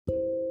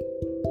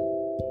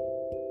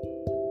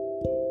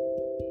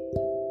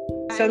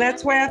So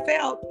that's why I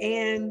felt.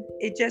 And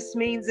it just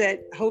means that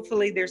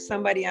hopefully there's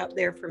somebody out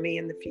there for me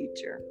in the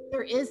future.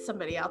 There is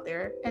somebody out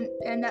there,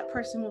 and that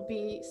person will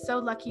be so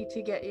lucky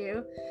to get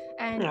you.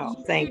 And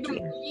thank you.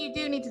 You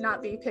do need to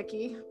not be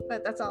picky,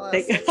 but that's all I'll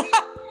say.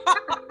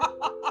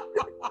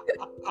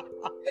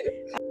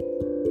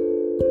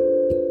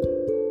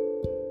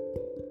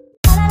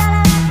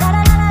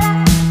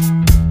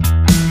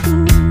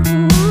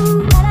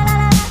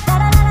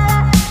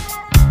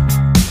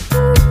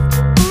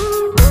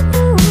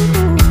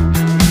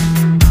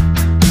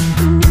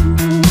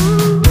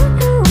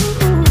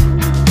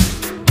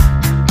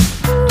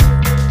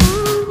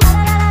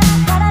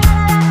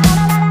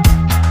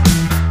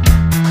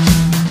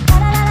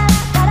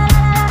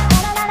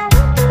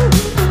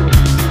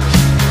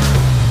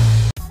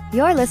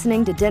 You're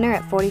listening to Dinner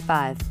at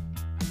 45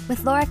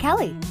 with Laura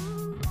Kelly.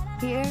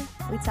 Here,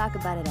 we talk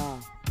about it all.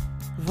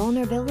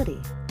 Vulnerability,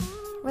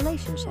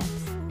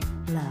 relationships,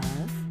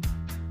 love,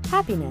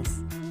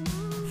 happiness,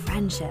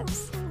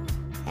 friendships,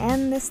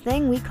 and this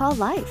thing we call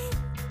life.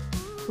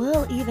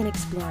 We'll even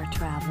explore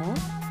travel,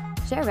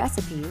 share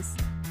recipes,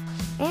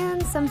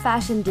 and some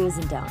fashion do's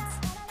and don'ts.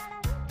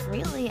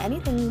 Really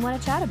anything you want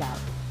to chat about.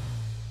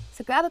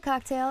 So grab a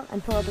cocktail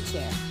and pull up a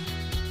chair,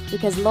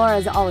 because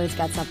Laura's always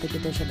got something to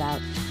dish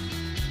about.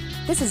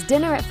 This is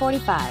Dinner at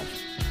 45.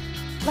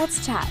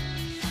 Let's chat.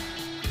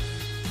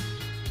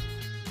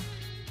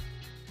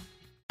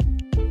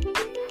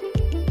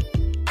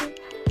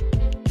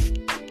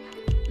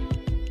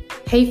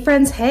 Hey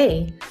friends,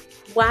 hey.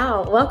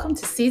 Wow, welcome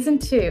to season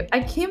 2.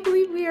 I can't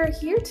believe we are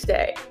here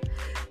today.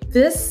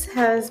 This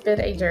has been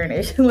a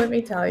journey, let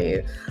me tell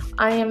you.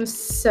 I am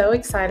so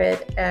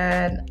excited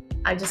and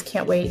I just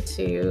can't wait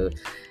to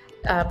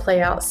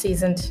play out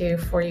season 2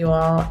 for you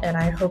all, and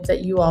I hope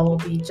that you all will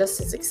be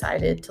just as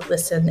excited to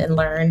listen and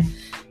learn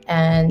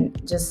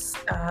and just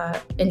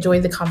enjoy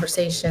the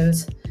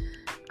conversations.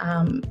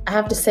 I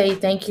have to say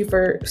thank you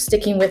for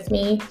sticking with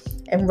me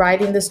and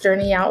riding this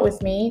journey out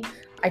with me.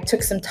 I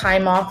took some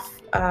time off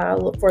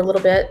for a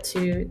little bit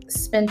to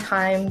spend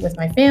time with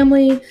my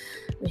family.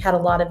 We had a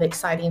lot of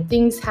exciting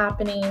things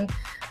happening,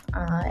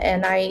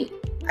 and I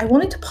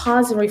wanted to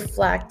pause and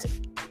reflect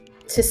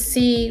to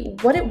see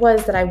what it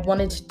was that I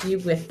wanted to do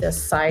with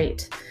this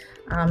site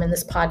and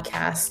this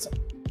podcast.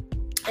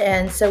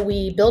 And so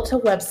we built a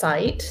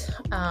website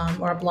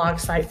or a blog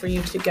site for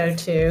you to go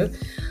to.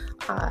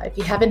 If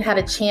you haven't had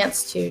a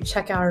chance to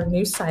check our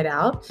new site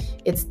out,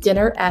 it's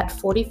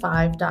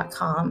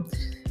dinnerat45.com.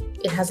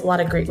 It has a lot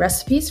of great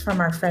recipes from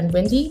our friend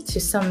Wendy to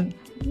some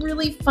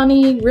really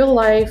funny real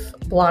life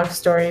blog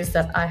stories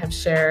that I have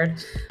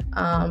shared.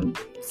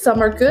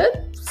 Some are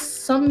good.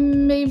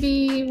 Some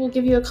maybe will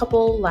give you a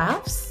couple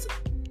laughs.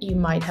 You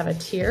might have a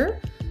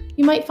tear.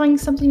 You might find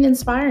something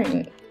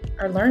inspiring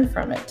or learn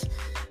from it.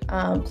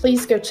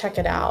 Please go check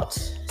it out.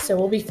 So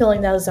we'll be filling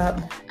those up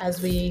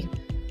as we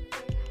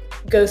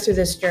go through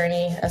this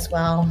journey as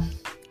well.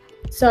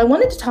 So I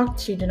wanted to talk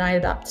to you tonight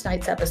about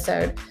tonight's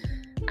episode.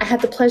 I had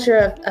the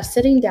pleasure of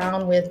sitting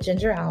down with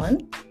Ginger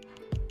Allen,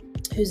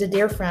 who's a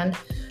dear friend.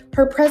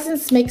 Her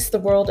presence makes the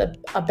world a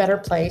better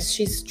place.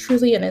 She's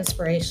truly an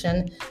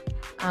inspiration.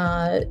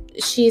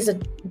 She's a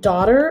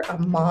daughter, a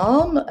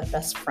mom, a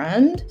best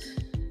friend.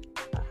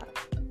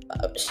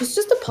 She's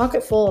just a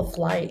pocket full of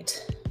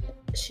light.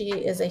 She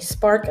is a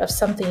spark of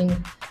something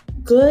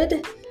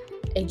good,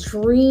 a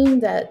dream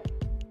that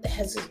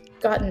has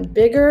gotten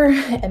bigger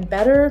and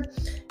better,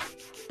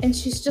 and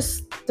she's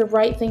just the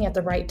right thing at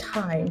the right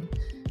time.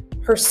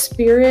 Her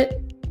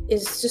spirit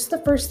is just the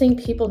first thing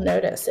people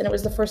notice, and it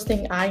was the first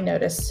thing I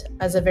noticed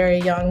as a very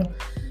young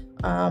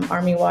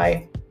Army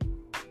wife.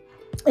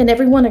 And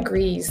everyone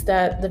agrees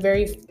that the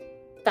very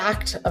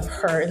fact of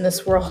her in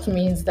this world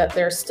means that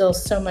there's still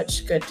so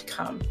much good to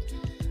come.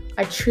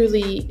 I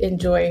truly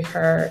enjoy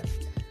her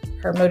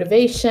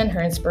motivation,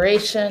 her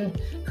inspiration,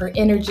 her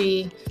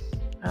energy.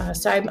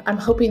 So I'm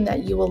hoping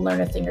that you will learn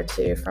a thing or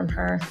two from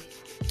her.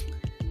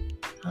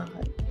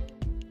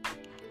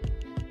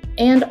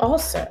 And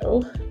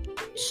also,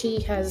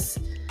 she has,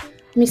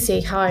 let me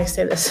see how I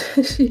say this.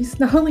 She's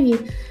not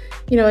only,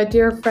 a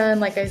dear friend,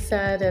 like I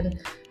said, and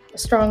a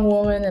strong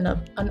woman and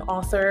an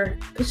author,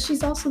 but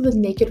she's also the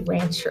Naked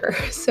Rancher.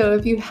 So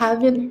if you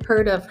haven't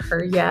heard of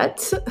her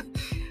yet,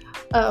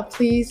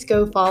 please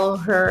go follow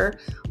her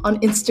on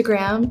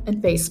Instagram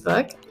and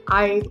Facebook.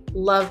 I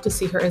love to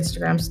see her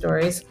Instagram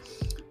stories,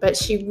 but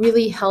she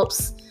really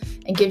helps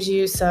and gives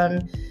you some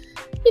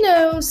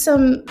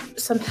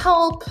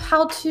help,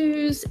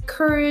 how-tos,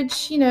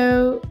 courage,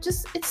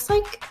 just it's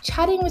like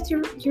chatting with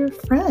your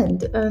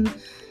friend,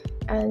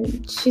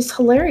 and she's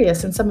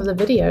hilarious in some of the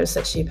videos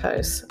that she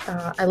posts.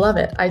 I love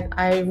it.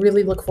 I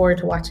really look forward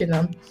to watching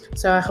them.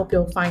 So I hope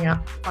you'll find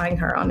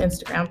her on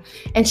Instagram.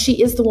 And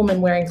she is the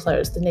woman wearing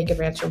clothes, the Naked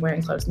Rancher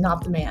wearing clothes,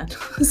 not the man.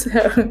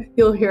 So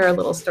you'll hear a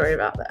little story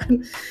about that.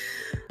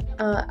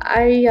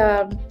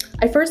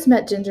 I first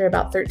met Ginger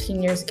about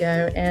 13 years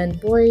ago, and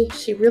boy,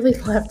 she really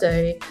left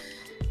a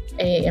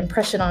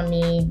impression on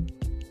me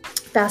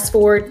Fast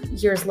forward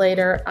years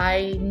later,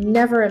 I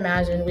never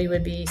imagined we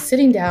would be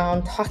sitting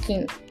down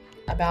talking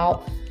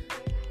about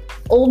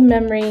old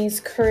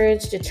memories,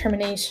 courage,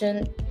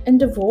 determination, and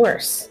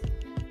divorce,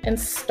 and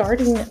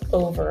starting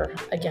over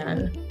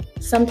again.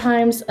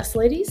 Sometimes us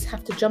ladies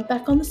have to jump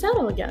back on the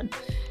saddle again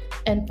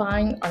and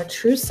find our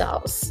true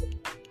selves.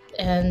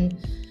 And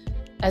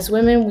as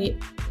women, we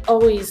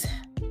always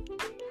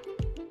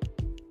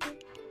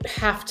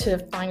have to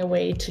find a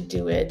way to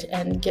do it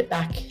and get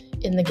back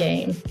in the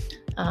game.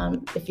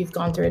 If you've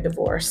gone through a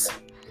divorce,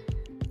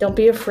 don't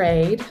be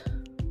afraid.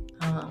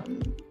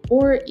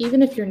 Or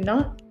even if you're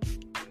not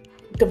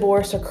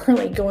divorced or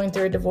currently going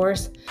through a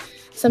divorce,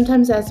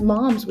 sometimes as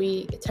moms,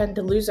 we tend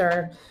to lose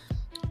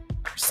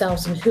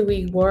ourselves and who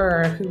we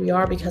were, who we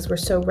are, because we're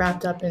so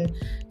wrapped up in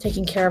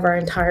taking care of our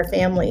entire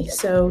family.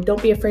 So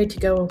don't be afraid to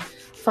go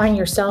find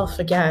yourself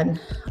again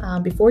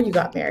before you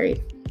got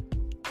married,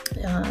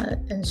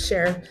 and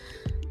share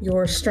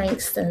your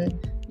strengths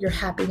and your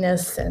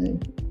happiness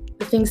and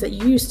the things that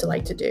you used to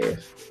like to do.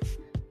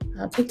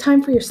 Take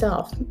time for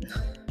yourself.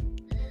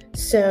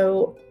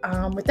 So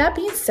with that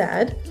being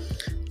said,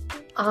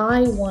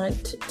 I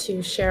want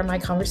to share my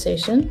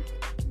conversation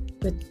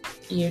with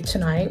you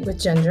tonight with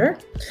Ginger.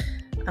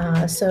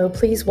 So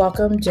please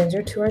welcome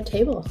Ginger to our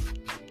table.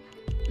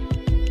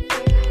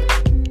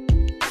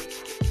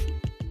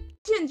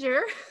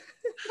 Ginger.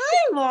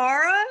 Hi,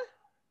 Laura.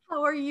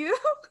 How are you?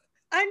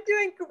 I'm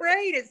doing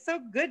great. It's so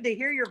good to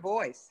hear your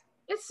voice.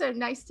 It's so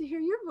nice to hear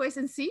your voice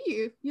and see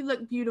you. You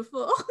look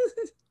beautiful.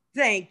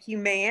 Thank you,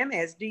 ma'am,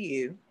 as do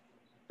you.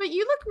 But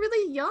you look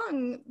really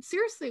young.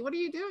 Seriously, what are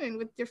you doing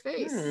with your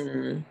face?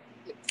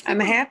 I'm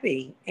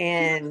happy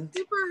and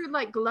super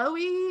like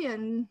glowy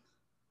and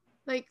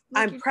like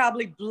I'm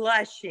probably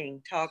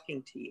blushing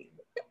talking to you.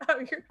 Oh,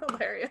 you're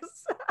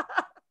hilarious.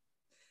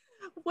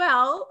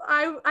 Well,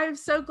 I'm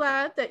so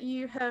glad that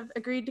you have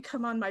agreed to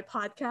come on my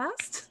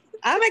podcast.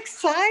 I'm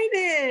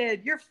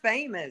excited. You're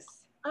famous.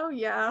 Oh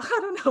yeah, I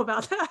don't know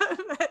about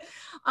that.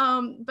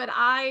 But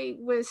I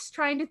was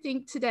trying to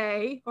think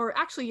today, or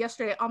actually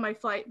yesterday on my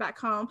flight back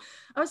home,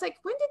 I was like,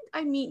 when did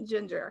I meet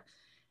Ginger?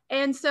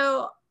 And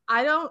so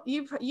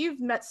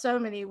you've met so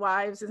many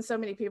wives and so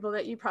many people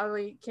that you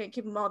probably can't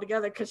keep them all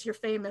together because you're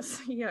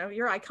famous,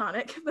 you're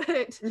iconic.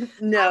 But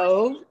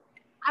no,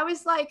 I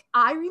was like,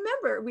 I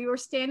remember we were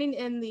standing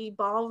in the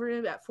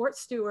ballroom at Fort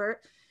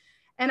Stewart.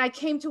 And I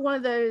came to one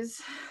of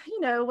those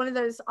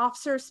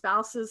officer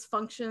spouses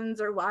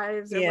functions or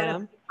wives or whatever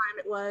time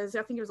it was.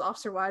 I think it was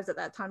officer wives at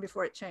that time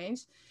before it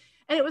changed.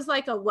 And it was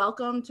like a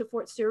welcome to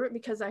Fort Stewart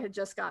because I had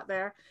just got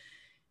there.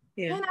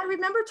 Yeah. And I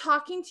remember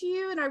talking to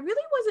you and I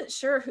really wasn't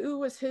sure who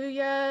was who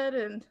yet.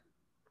 And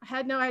I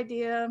had no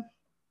idea.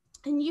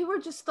 And you were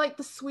just like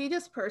the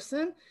sweetest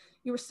person.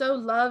 You were so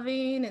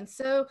loving. And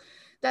so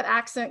that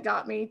accent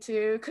got me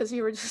too, because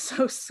you were just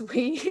so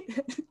sweet.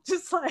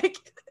 Just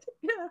like,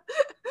 yeah.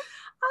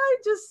 I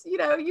just, you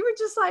were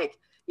just like.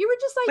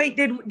 Wait,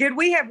 did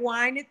we have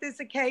wine at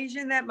this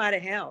occasion? That might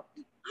have helped.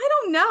 I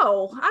don't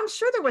know. I'm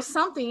sure there was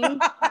something.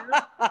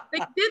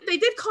 They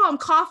did call them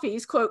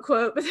coffees, quote,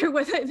 quote, but they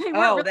weren't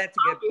really that's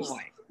coffees. A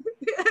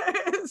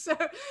good point. So,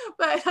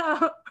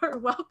 but, or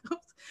welcome.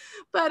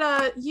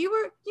 But you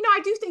were, I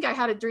do think I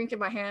had a drink in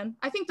my hand.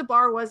 I think the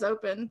bar was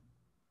open.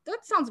 That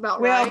sounds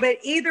about right. Well, but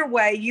either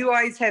way, you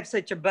always have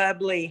such a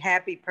bubbly,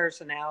 happy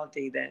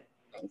personality that.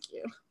 Thank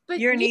you.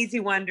 But you're an easy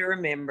one to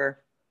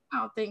remember.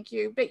 Oh, thank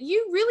you. But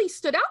you really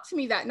stood out to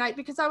me that night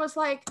because I was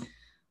like,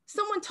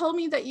 someone told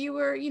me that you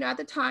were, at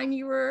the time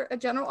you were a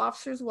general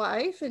officer's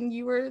wife and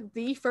you were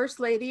the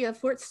first lady of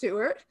Fort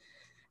Stewart.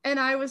 And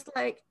I was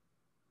like,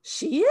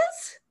 she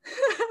is?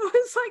 I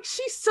was like,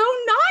 she's so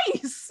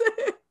nice.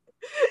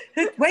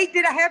 Wait,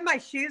 did I have my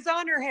shoes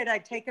on or had I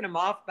taken them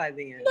off by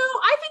then? No,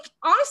 I think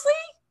honestly,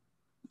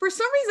 for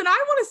some reason,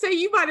 I want to say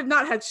you might have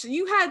not had,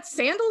 you had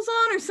sandals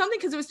on or something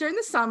because it was during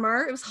the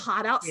summer. It was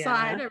hot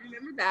outside. Yeah. I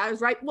remember that. It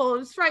was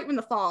right when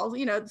the fall,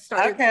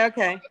 started.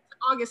 Okay.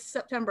 August,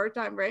 September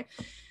time, right?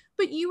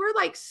 But you were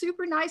like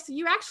super nice.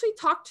 You actually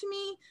talked to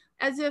me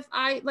as if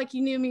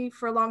you knew me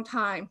for a long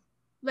time.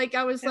 Like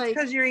I was like.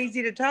 Because you're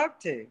easy to talk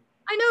to.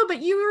 I know,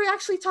 but you were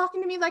actually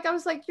talking to me like I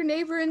was like your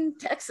neighbor in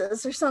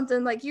Texas or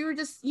something. Like you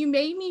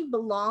made me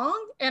belong,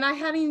 and I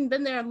hadn't even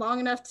been there long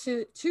enough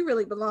to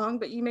really belong.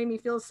 But you made me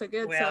feel so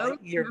good. Well, so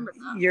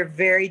you're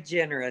very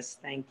generous.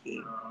 Thank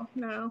you. Oh,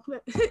 no,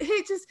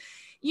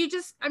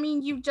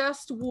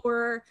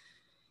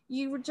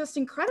 you were just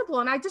incredible,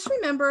 and I just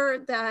remember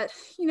that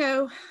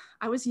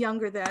I was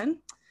younger then,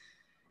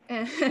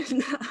 and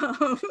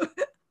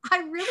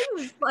I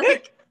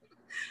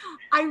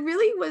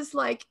really was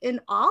like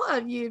in awe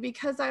of you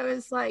because I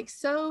was like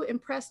so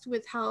impressed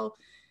with how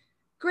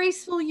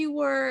graceful you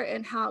were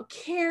and how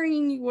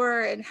caring you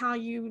were and how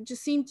you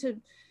just seemed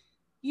to,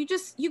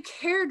 you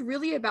cared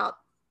really about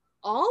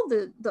all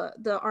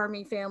the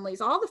Army families,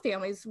 all the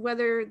families,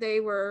 whether they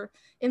were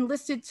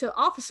enlisted to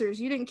officers.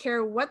 You didn't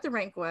care what the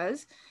rank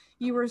was.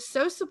 You were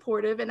so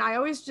supportive. And I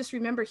always just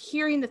remember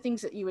hearing the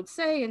things that you would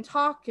say and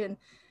talk.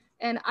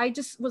 And I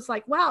just was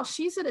like, wow,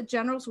 she's a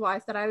general's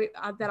wife that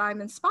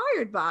I'm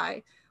inspired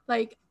by.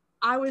 Like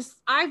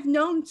I've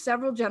known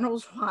several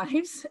general's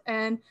wives,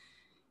 and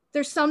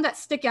there's some that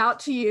stick out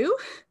to you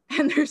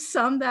and there's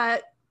some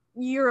that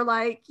you're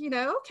like,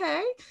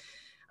 okay.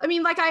 I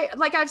mean, like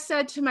I've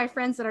said to my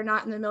friends that are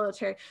not in the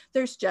military,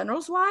 there's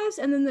generals' wives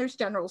and then there's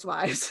generals'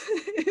 wives.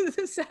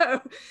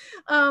 So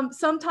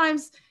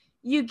sometimes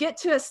you get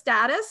to a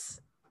status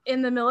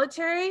in the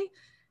military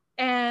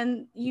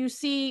and you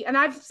see, and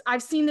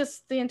I've seen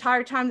this the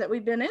entire time that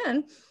we've been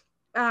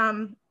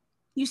in,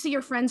 you see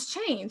your friends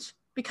change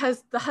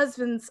because the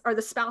husband's or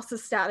the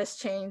spouse's status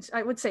change.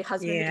 I would say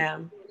husband. Yeah,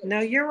 no,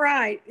 you're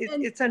right.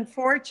 It's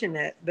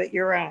unfortunate, but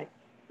you're right.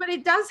 But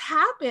it does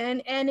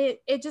happen, and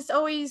it just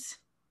always,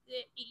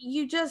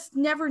 you just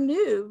never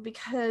knew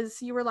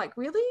because you were like,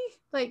 really?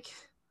 Like,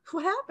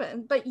 what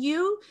happened? But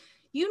you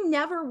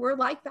never were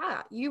like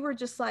that. You were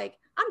just like,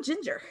 I'm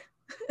Ginger.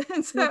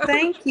 And so, well,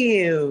 thank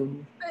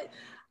you. But,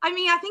 I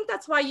mean, I think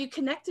that's why you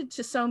connected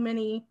to so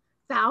many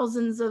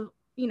thousands of,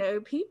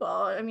 people.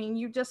 I mean,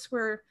 you just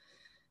were,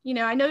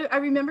 I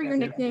remember your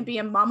nickname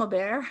being Mama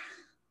Bear.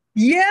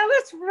 Yeah,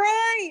 that's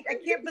right. I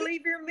can't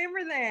believe you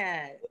remember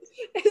that.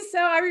 So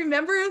I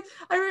remember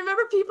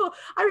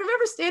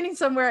standing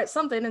somewhere at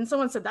something and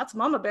someone said, that's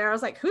Mama Bear. I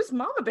was like, who's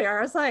Mama Bear?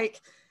 I was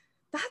like,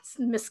 that's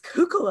Miss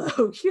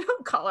Kukalo. You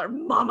don't call her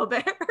Mama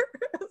Bear.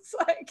 It's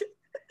like,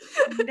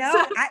 no,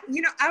 so,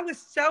 I was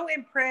so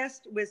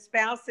impressed with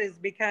spouses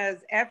because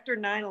after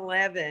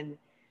 9/11,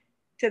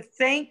 to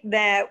think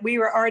that we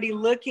were already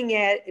looking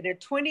at in a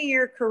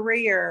 20-year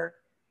career,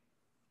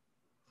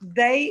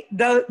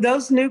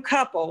 those new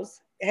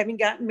couples having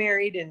gotten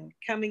married and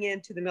coming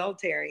into the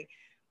military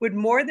would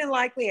more than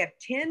likely have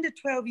 10 to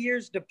 12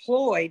 years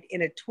deployed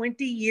in a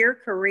 20-year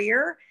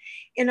career.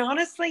 And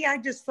honestly, I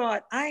just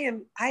thought, I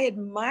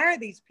admire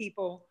these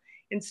people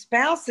and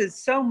spouses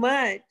so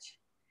much.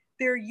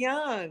 They're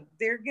young.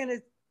 They're going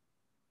to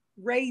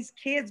raise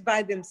kids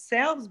by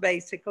themselves,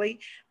 basically.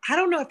 I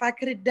don't know if I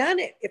could have done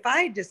it if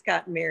I had just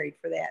gotten married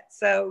for that.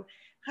 So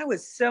I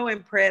was so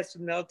impressed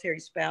with military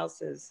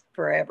spouses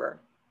forever.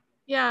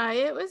 Yeah,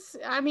 it was,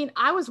 I mean,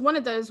 I was one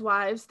of those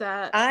wives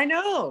that I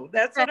know,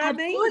 that's what I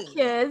mean.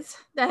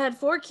 Had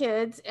 4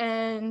 kids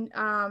and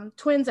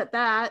twins at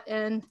that.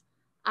 And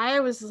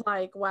I was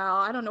like, wow,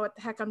 I don't know what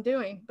the heck I'm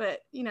doing,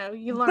 but you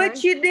learn.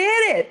 But you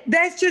did it.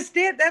 That's just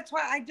it. That's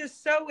why I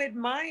just so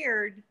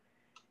admired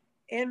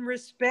and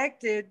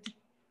respected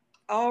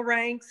all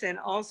ranks and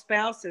all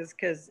spouses,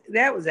 because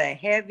that was a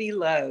heavy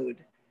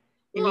load.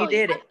 And you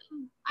did it.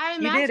 I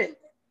imagine. You did it.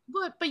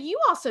 But you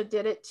also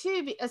did it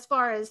too, as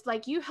far as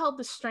like you held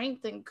the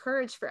strength and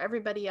courage for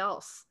everybody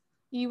else.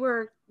 You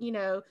were,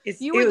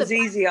 it was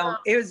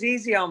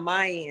easy on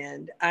my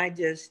end. I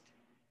just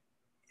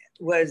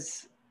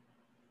was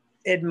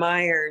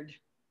admired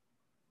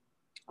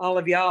all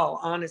of y'all,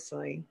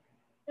 honestly.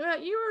 Well,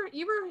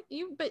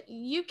 but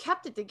you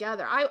kept it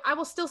together. I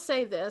will still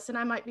say this, and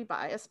I might be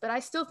biased, but I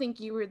still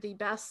think you were the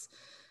best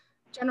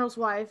general's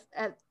wife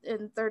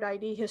in Third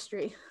ID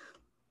history.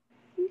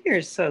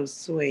 You're so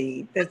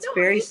sweet. That's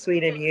very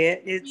sweet of you.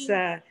 It's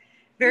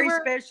very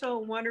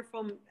special,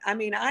 wonderful. I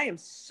mean, I am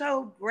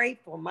so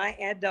grateful my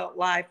adult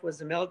life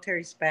was a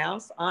military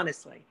spouse,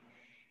 honestly,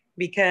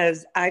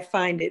 because I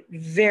find it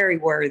very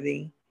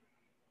worthy.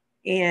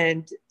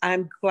 And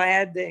I'm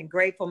glad and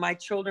grateful my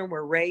children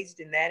were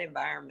raised in that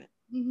environment.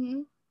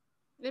 Mm-hmm.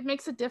 It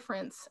makes a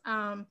difference.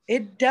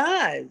 It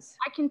does.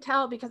 I can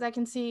tell because I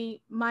can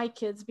see my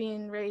kids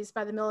being raised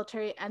by the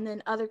military, and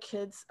then other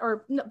kids,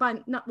 or by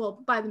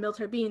the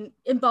military, being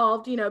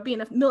involved,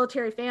 being a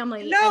military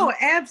family. No,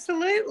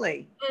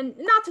 absolutely. And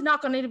not to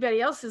knock on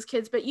anybody else's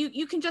kids, but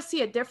you can just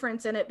see a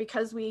difference in it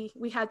because we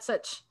had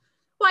such.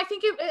 Well, I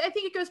think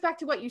it goes back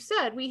to what you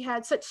said. We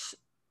had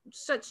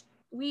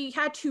we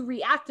had to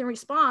react and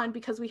respond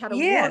because we had a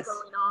war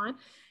going on,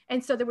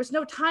 and so there was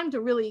no time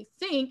to really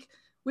think.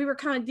 We were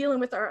kind of dealing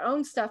with our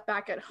own stuff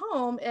back at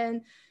home.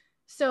 And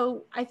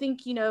so I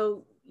think,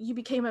 you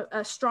became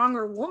a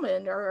stronger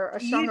woman or a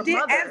stronger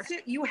mother.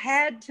 You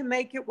had to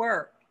make it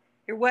work.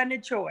 It wasn't a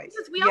choice.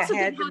 You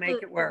had to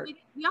make it work.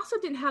 We also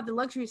didn't have the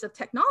luxuries of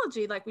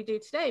technology like we do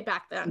today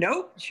back then.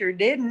 Nope, sure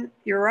didn't.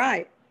 You're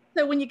right.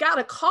 So when you got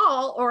a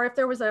call, or if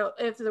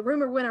the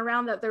rumor went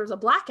around that there was a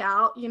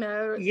blackout,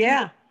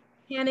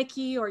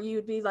 panicky, or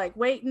you'd be like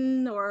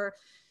waiting, or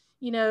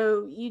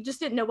you just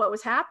didn't know what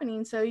was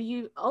happening. So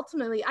you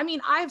ultimately, I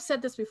mean, I've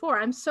said this before,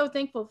 I'm so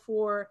thankful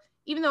for,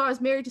 even though I was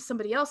married to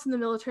somebody else in the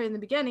military in the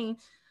beginning,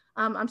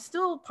 I'm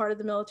still part of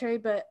the military,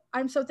 but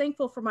I'm so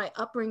thankful for my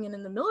upbringing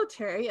in the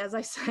military, as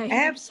I say.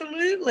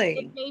 Absolutely.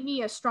 It made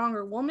me a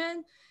stronger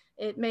woman.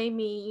 It made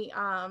me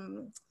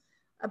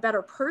a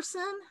better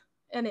person.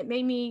 And it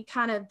made me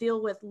kind of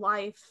deal with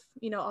life,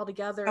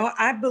 altogether. Oh,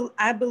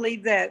 I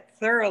believe that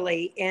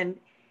thoroughly. And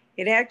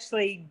it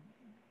actually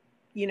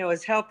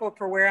is helpful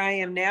for where I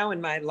am now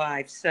in my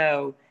life.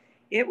 So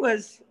it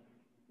was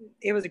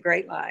a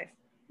great life.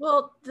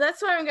 Well,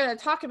 that's what I'm going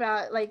to talk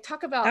about.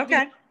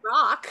 Okay.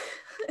 rock.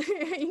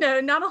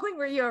 Not only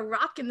were you a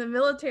rock in the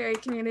military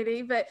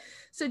community, but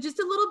so just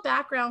a little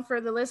background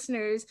for the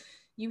listeners.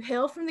 You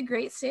hail from the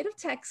great state of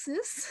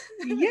Texas.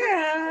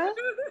 Yeah.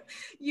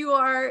 You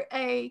are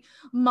a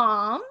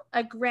mom,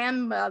 a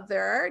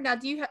grandmother. Now,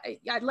 do you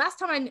last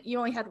time you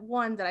only had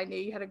one that I knew.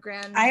 You had a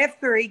I have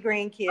 3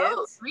 grandkids.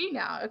 Oh, 3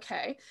 now.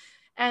 Okay.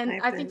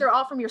 And I think they're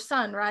all from your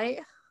son,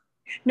 right?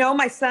 No,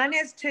 my son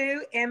has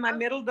 2, and my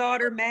middle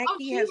daughter,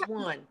 Mackie, has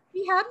 1.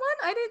 He had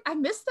one? I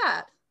missed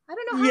that. I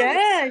don't know how.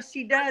 Yeah,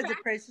 she does. A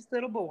precious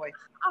little boy.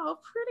 Oh,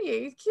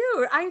 pretty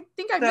cute. I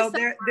think I missed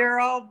that. They're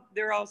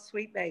all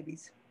sweet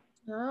babies.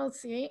 Oh,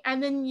 see.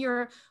 And then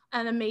you're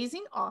an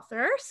amazing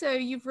author. So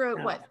you've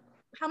wrote what?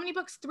 How many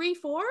books? 3,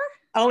 4?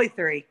 Only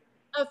 3.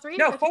 Oh, 3?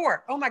 No,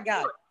 4. Oh my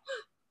God. 4.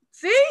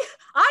 See,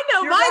 I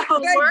know my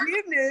homework.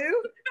 You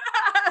knew.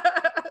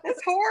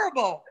 That's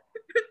horrible.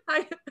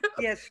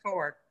 Yes,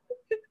 4.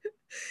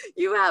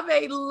 You have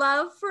a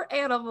love for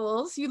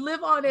animals. You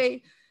live on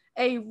a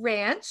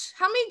ranch.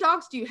 How many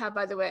dogs do you have,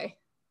 by the way?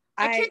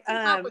 I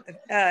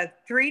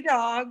 3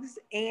 dogs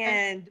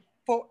and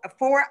 4.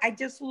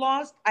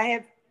 I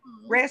have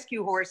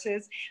rescue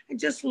horses. I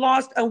just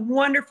lost a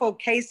wonderful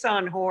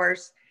caisson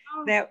horse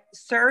that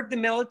served the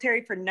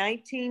military for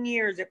 19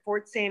 years at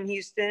Fort Sam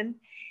Houston.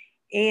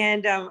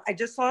 And I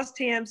just lost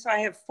him. So I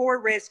have 4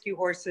 rescue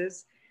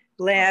horses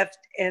left,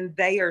 and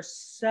they are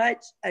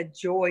such a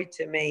joy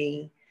to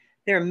me.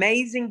 They're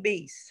amazing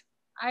beasts.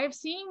 I have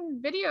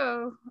seen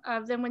video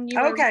of them when you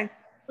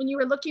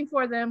were looking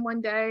for them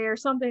one day or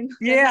something.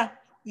 Yeah.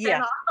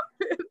 You're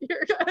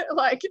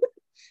like,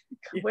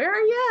 where are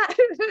you at?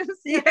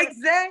 Yeah,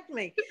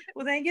 exactly.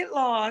 Well, they get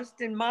lost,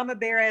 and Mama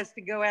Bear has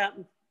to go out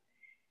and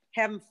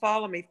have them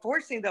follow me.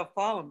 Fortunately, they'll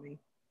follow me.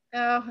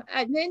 Oh,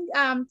 and then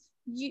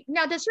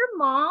now, does your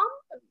mom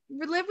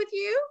live with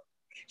you?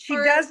 She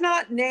does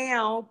not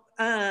now,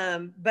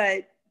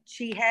 but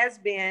she has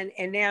been,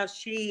 and now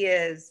she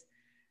is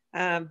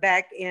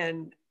back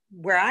in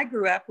where I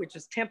grew up, which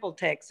is Temple,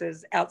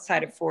 Texas,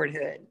 outside of Fort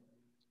Hood.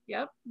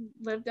 Yep,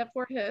 lived at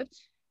Fort Hood.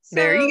 So,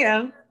 there you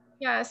go.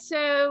 Yeah,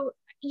 so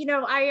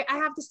I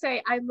have to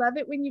say, I love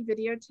it when you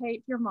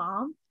videotape your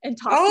mom and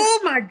talk. Oh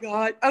my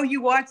God! Oh,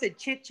 you watch a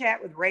Chit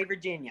Chat with Ray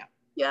Virginia?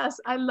 Yes,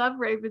 I love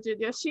Ray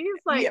Virginia. She's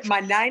like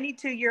my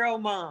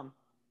 92-year-old mom.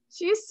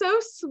 She's so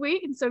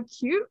sweet and so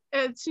cute,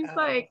 and she's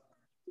like,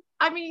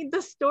 I mean,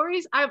 the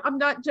stories. I'm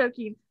not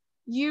joking.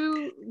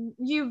 You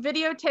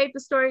videotape the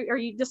story, or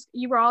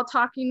you were all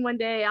talking one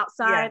day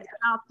outside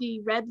about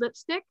the red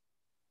lipstick.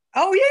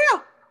 Oh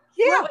yeah.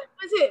 Yeah.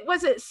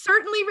 Was it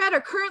certainly red or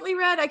currently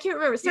red? I can't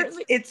remember.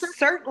 It's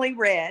certainly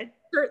red.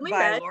 Certainly by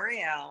red.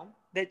 L'Oreal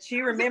that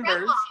she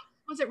remembers.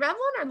 Was it Revlon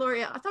or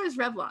L'Oreal? I thought it was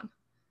Revlon.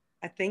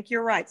 I think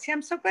you're right. See,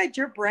 I'm so glad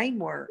your brain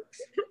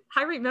works.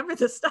 I remember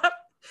this stuff.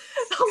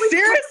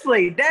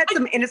 Seriously,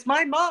 and it's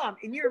my mom,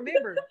 and you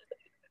remember.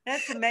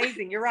 That's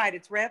amazing. You're right.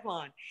 It's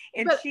Revlon,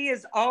 and she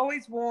has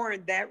always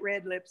worn that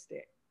red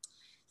lipstick.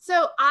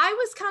 So I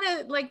was kind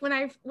of like, when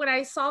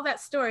I saw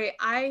that story,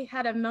 I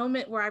had a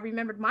moment where I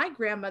remembered my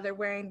grandmother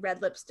wearing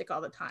red lipstick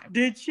all the time.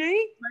 Did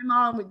she? My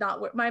mom would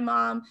not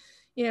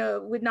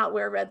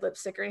wear red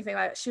lipstick or anything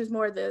like that. She was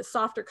more the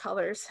softer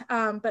colors.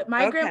 But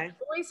my grandma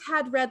always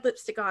had red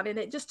lipstick on, and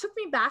it just took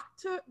me back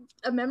to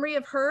a memory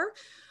of her.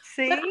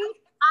 See? But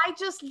I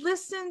just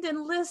listened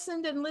and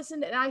listened and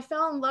listened, and I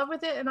fell in love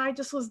with it. And I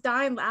just was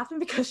dying laughing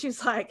because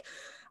she's like,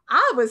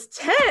 I was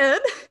 10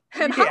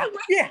 and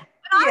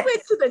I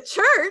went to the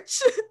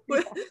church.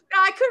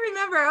 I couldn't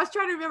remember. I was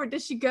trying to remember.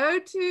 Did she go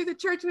to the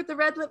church with the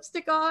red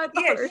lipstick on?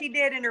 Yeah, she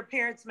did, and her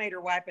parents made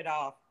her wipe it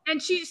off. And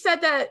she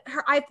said that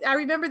I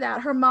remember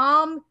that her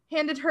mom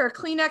handed her a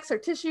Kleenex or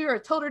tissue or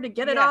told her to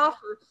get it off.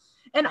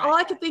 And all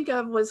I could think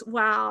of was,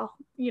 wow,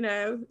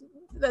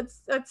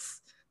 that's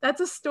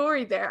a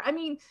story there. I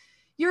mean,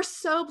 you're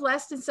so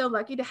blessed and so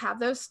lucky to have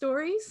those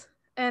stories.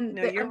 And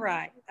no, you're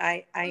right.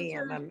 I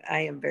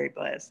am very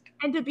blessed.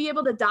 And to be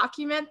able to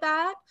document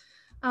that.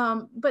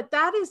 But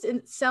that is in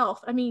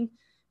itself, I mean,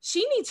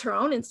 she needs her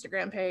own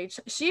Instagram page.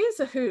 She is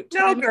a hoot.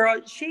 No,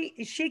 girl,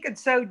 she could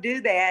so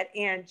do that.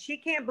 And she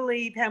can't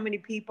believe how many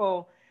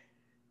people,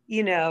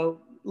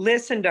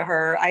 listen to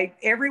her.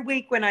 Every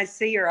week when I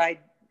see her, I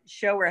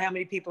show her how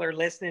many people are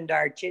listening to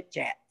our chit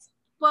chats.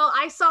 Well,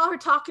 I saw her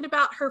talking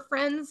about her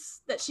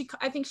friends that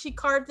I think she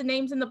carved the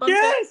names in the bunk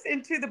beds. Yes,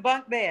 into the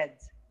bunk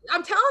beds.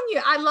 I'm telling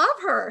you, I love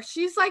her.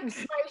 She's like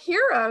my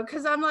hero,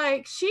 because I'm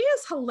like, she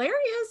is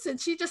hilarious, and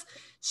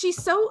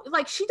she's so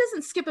like, she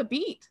doesn't skip a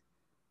beat.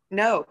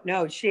 No,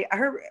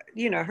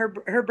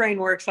 her brain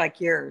works like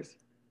yours.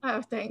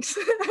 Oh, thanks.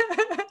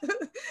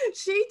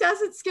 She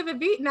doesn't skip a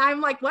beat, and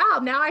I'm like, wow,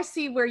 now I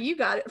see where you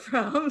got it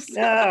from.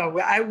 So. No,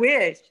 I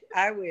wish.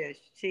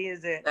 She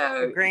is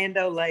a grand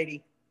old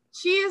lady.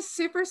 She is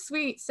super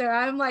sweet. So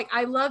I'm like,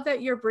 I love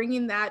that you're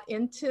bringing that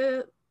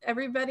into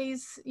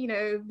everybody's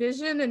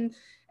vision,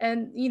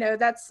 and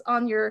that's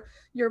on your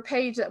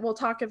page that we'll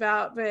talk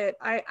about. But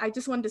I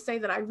just wanted to say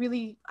that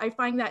I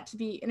find that to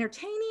be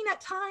entertaining at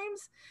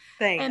times.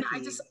 Thank and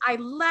you. I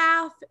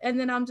laugh, and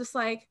then I'm just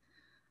like,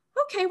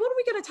 okay, what are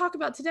we going to talk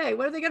about today?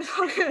 What are they going to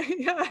talk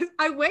about?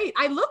 I wait.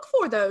 I look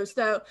for those,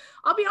 though.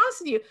 I'll be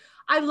honest with you.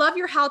 I love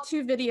your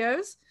how-to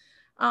videos.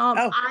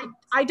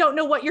 I don't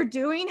know what you're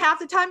doing half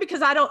the time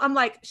because I'm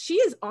like, she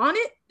is on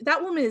it.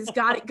 That woman has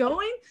got it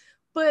going,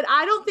 but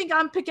I don't think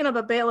I'm picking up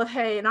a bale of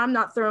hay and I'm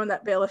not throwing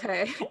that bale of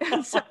hay.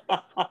 And so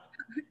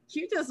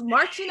you just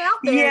marching out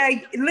there.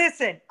 Yeah,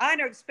 listen, I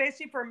know,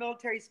 especially for a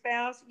military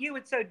spouse, you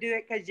would so do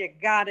it because you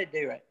got to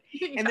do it.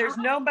 And there's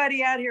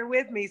nobody out here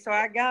with me, so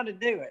I got to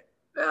do it.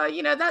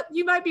 That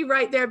you might be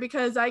right there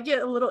because I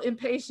get a little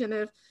impatient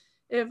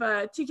if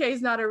TK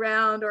is not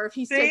around or if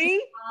he's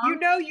you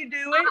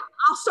do it.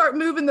 I'll start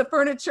moving the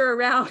furniture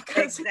around.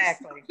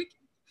 Exactly.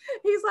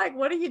 He's like,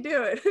 what are you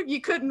doing? You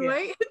couldn't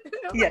wait?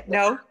 Yeah,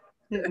 no.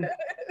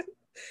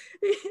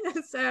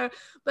 So,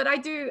 but I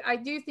do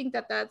think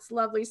that that's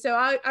lovely. So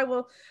I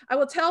will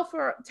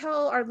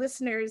tell our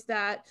listeners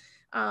that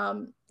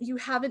you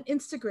have an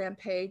Instagram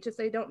page if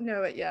they don't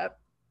know it yet.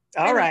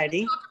 All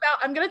righty.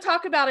 I'm going to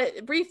talk about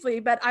it briefly,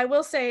 but I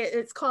will say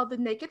it's called The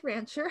Naked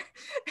Rancher.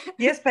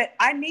 Yes, but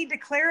I need to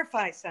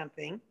clarify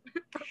something.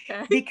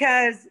 Okay.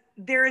 Because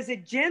there is a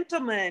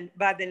gentleman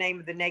by the name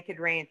of The Naked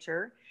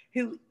Rancher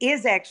who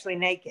is actually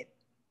naked.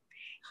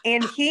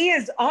 And he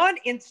is on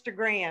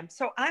Instagram.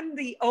 So I'm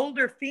the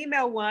older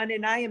female one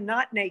and I am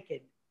not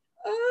naked.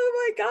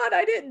 Oh my God,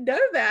 I didn't know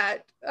that.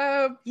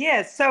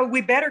 Yes, so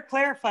we better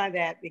clarify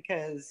that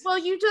because... Well,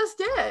 you just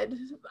did.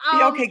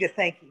 Okay, good,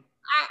 thank you.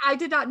 I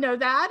did not know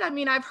that. I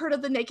mean, I've heard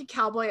of the Naked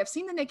Cowboy. I've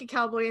seen the Naked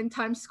Cowboy in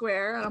Times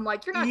Square. And I'm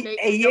like, you're not naked.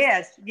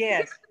 Yes.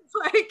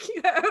 Like,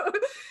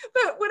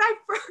 but when I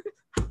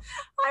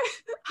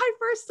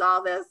first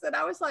saw this and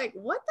I was like,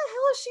 what the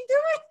hell is she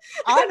doing?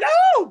 I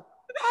know.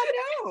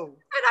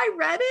 And I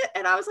read it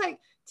and I was like,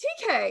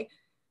 TK,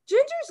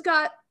 Ginger's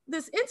got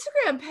this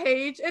Instagram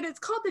page and it's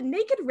called The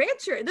Naked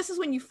Rancher. This is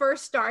when you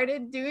first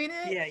started doing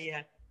it. Yeah.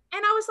 And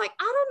I was like,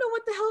 I don't know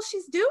what the hell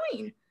she's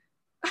doing.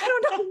 I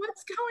don't know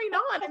what's going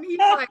on. And he's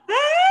like,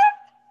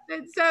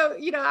 and so,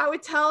 I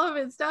would tell him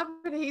and stuff,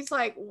 and he's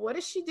like, what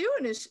is she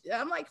doing?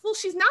 I'm like, well,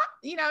 she's not,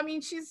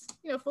 she's,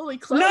 fully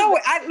clothed. No,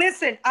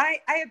 listen, I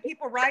have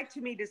people write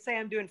to me to say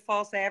I'm doing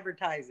false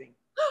advertising.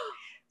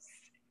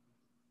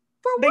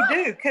 For what?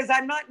 They do, because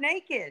I'm not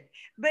naked.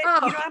 But,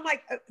 I'm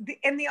like,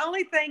 and the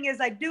only thing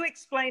is I do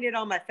explain it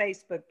on my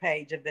Facebook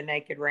page of The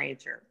Naked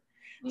Rancher.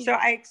 So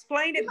I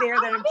explained it there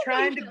that I'm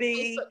trying to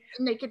be.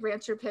 Naked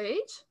Rancher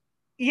page?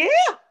 Yeah.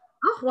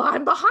 Oh, well,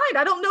 I'm behind.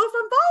 I don't know if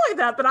I'm following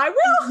that, but I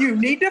will. You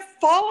need to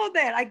follow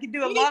that. I could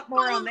do a lot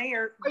more on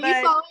there. Are you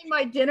following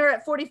my Dinner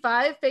at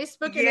 45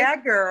 Facebook? Yeah,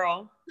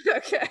 girl.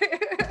 Okay.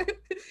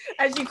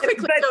 As you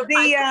quickly. But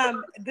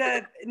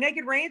the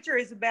Naked Rancher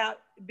is about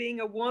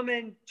being a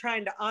woman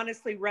trying to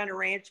honestly run a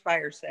ranch by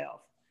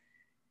herself.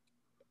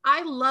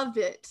 I love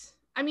it.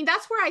 I mean,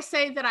 that's where I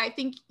say that I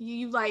think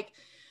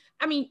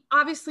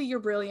obviously you're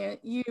brilliant.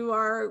 You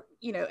are,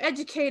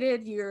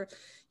 educated. You're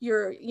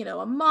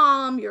a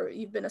mom,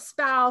 you've been a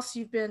spouse,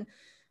 you've been,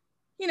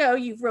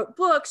 you've wrote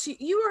books,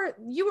 you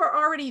are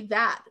already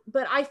that,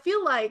 but I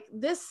feel like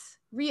this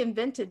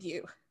reinvented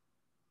you.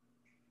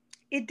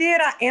 It did.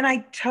 And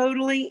I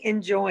totally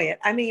enjoy it.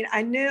 I mean,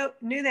 I knew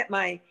that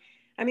my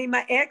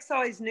ex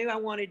always knew I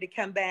wanted to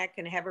come back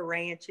and have a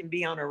ranch and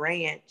be on a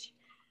ranch.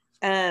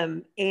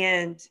 And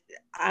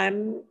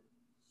I'm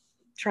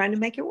trying to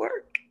make it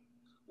work.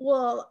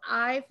 Well,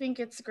 I think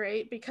it's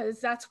great because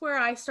that's where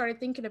I started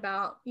thinking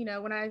about,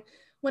 when I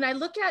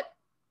look at,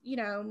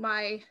 when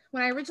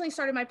I originally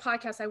started my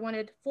podcast, I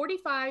wanted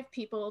 45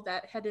 people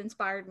that had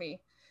inspired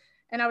me.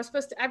 And I was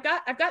supposed to, I've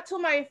got till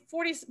my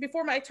 40s,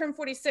 before I turn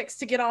 46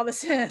 to get all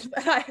this in.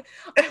 But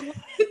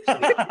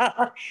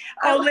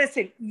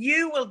listen,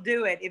 you will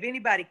do it. If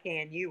anybody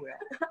can, you will.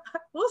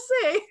 We'll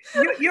see.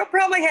 You'll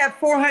probably have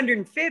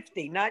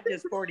 450, not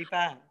just 45.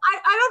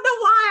 I don't know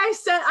why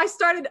I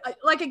started,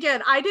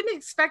 again, I didn't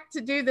expect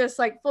to do this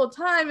full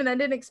time and I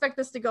didn't expect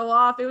this to go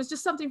off. It was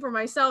just something for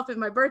myself and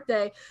my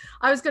birthday.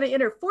 I was going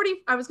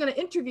to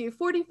interview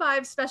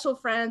 45 special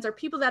friends or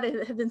people that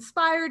have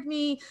inspired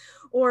me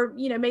or,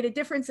 made a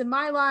difference in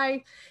my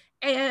life.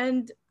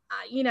 And,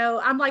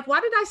 I'm like, why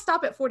did I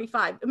stop at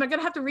 45? Am I going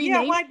to have to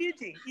rename? Yeah, why did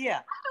you? Yeah.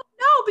 I don't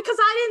know, because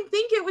I didn't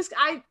think it was,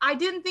 I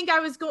didn't think I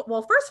was going,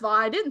 well, first of all,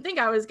 I didn't think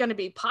I was going to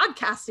be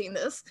podcasting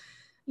this.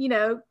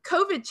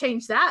 COVID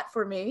changed that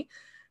for me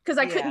because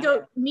I couldn't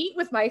go meet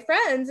with my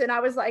friends. And I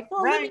was like,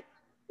 well, right.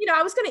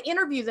 I was going to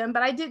interview them,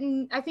 but I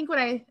think when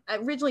I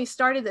originally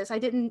started this, I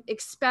didn't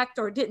expect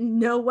or didn't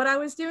know what I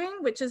was doing,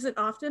 which isn't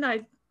often.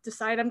 I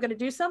decide I'm going to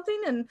do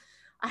something and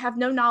I have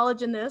no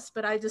knowledge in this,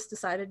 but I just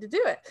decided to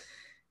do it.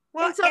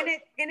 Well, and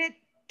it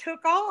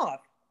took off.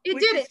 It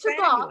did. It took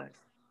off.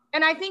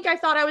 And I think I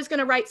thought I was going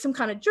to write some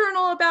kind of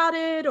journal about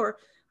it, or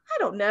I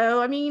don't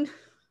know. I mean,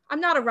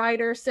 I'm not a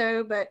writer,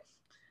 but.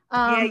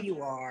 Yeah,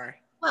 you are.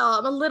 Well,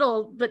 I'm a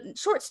little, but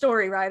short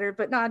story writer,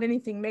 but not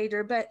anything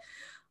major. But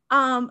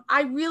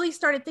I really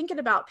started thinking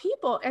about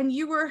people, and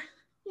you were,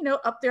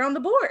 up there on the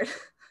board.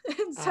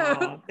 And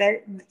so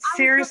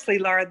seriously,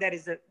 Laura, that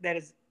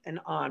is an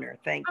honor.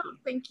 Thank you.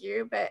 Thank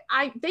you. But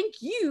I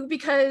thank you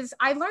because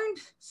I learned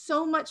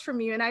so much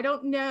from you. And I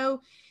don't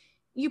know,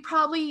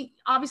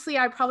 obviously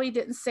I probably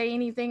didn't say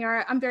anything,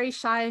 or I'm very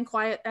shy and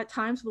quiet at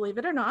times, believe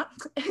it or not.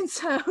 And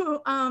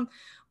so,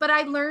 but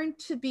I learned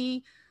to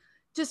be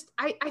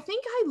I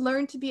think I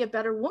learned to be a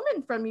better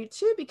woman from you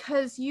too,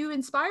 because you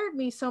inspired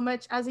me so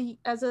much as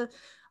a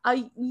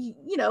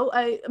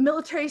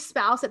military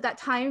spouse at that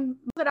time,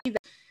 but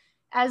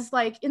as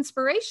like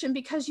inspiration,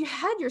 because you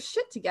had your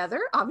shit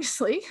together,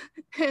 obviously.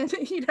 And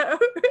you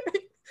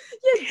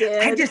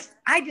did.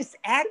 I just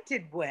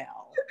acted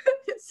well.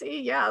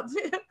 See, yeah.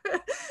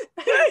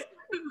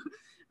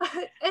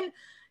 And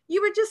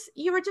you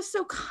were just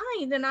so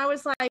kind. And I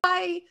was like,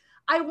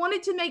 I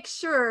wanted to make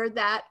sure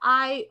that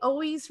I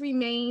always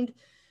remained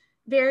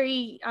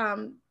very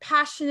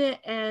passionate,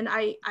 and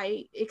I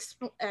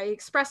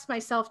expressed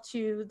myself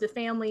to the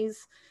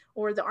families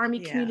or the Army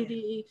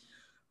community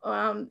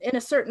in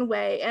a certain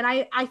way. And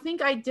I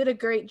think I did a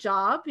great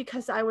job,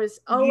 because I was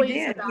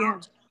always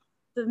about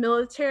the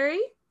military.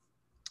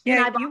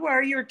 Yeah, you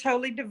were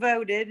totally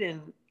devoted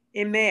and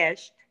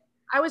enmeshed.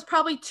 I was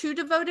probably too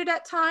devoted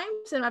at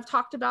times, and I've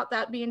talked about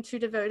that, being too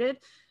devoted,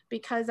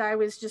 because I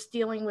was just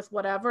dealing with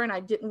whatever, and I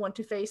didn't want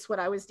to face what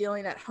I was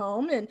dealing at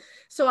home. And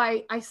so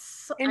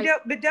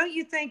but don't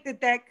you think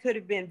that could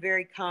have been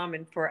very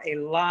common for a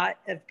lot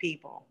of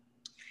people?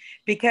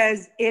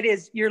 Because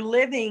you're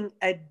living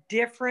a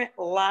different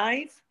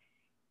life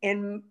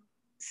and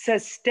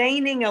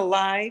sustaining a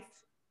life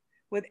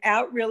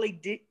without really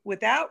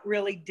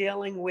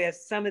dealing with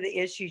some of the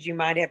issues you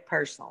might have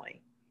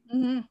personally.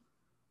 Mm-hmm.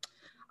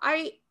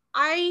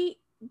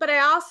 But I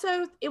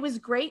also, it was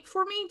great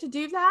for me to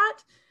do that.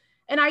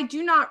 And I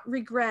do not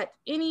regret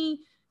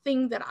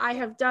anything that I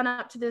have done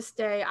up to this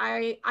day.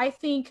 I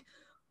think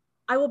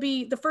I will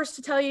be the first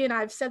to tell you, and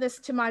I've said this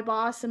to my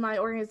boss and my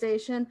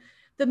organization,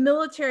 the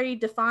military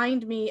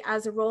defined me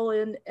as a role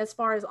in, as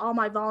far as all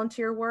my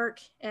volunteer work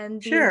and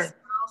being a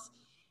spouse.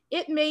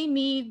 It made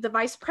me the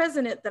vice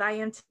president that I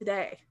am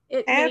today.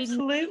 It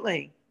absolutely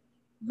made me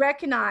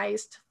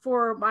recognized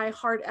for my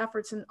hard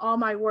efforts and all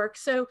my work.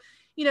 So,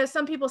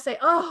 some people say,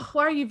 oh,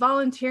 why are you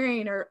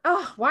volunteering? Or,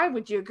 oh, why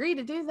would you agree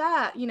to do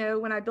that?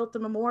 When I built the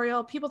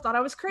memorial, people thought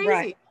I was crazy.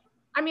 Right.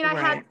 I mean,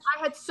 I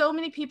had so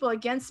many people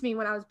against me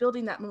when I was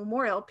building that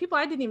memorial, people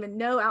I didn't even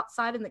know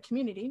outside in the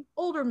community,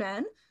 older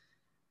men.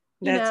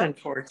 That's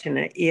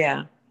unfortunate.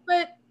 Yeah.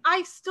 But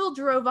I still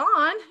drove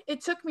on.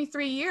 It took me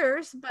 3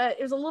 years, but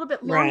it was a little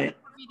bit longer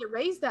for me to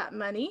raise that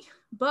money.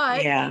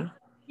 But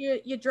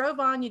you drove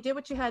on, you did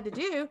what you had to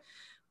do.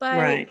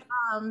 But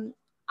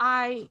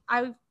I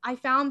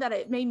found that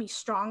it made me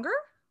stronger,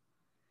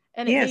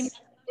 and it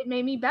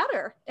made me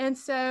better. And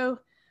so,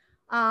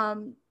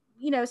 some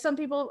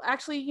people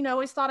actually,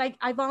 always thought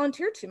I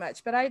volunteered too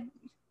much, but I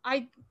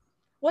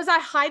was I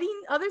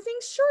hiding other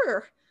things?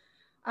 Sure.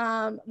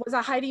 Was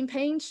I hiding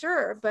pain?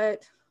 Sure.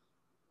 But,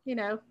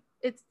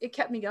 it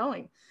kept me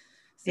going.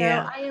 So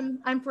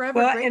I'm forever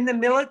grateful. And the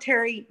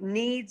military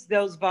needs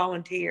those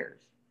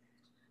volunteers.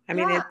 I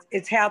mean,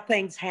 it's how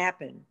things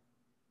happen.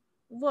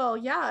 Well,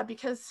 yeah,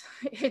 because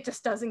it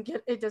just doesn't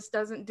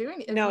do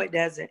anything. No, it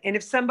doesn't. And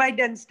if somebody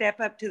doesn't step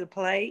up to the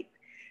plate,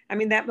 I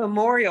mean, that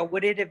memorial,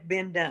 would it have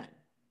been done?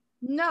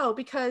 No,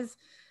 because,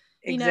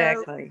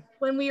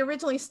 when we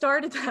originally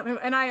started that,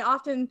 and I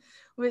often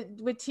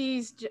would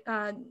tease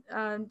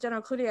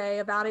General Cloutier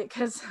about it,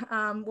 because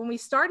when we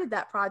started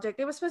that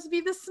project, it was supposed to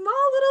be this small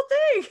little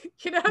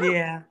thing,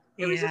 Yeah.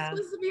 It was just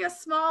supposed to be a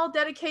small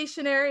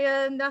dedication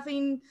area,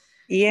 nothing.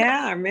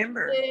 Yeah, I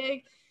remember.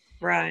 Big.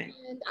 Right.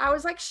 And I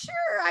was like, sure,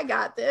 I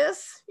got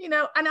this, and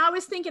I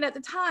was thinking at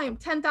the time,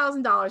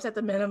 $10,000 at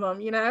the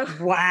minimum,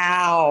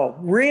 Wow.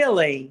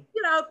 Really?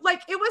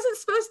 Like it wasn't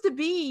supposed to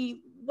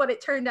be what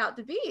it turned out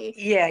to be.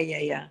 Yeah.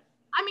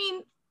 I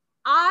mean,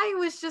 I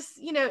was just,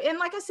 and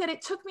like I said,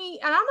 it took me,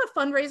 and I'm a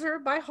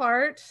fundraiser by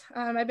heart.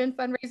 I've been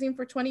fundraising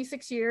for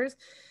 26 years.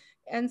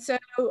 And so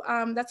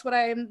that's what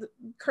I am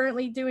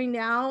currently doing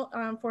now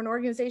for an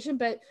organization.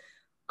 But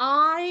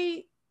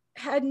I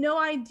had no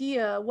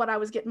idea what I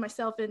was getting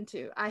myself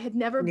into. I had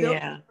never built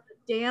a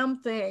damn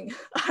thing.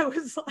 I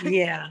was like,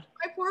 my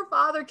poor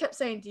father kept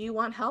saying, do you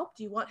want help?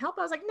 Do you want help?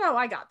 I was like, no,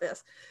 I got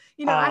this.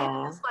 I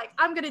had this like,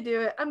 I'm going to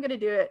do it. I'm going to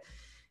do it.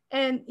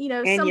 And,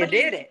 and you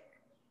did it.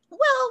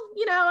 Well,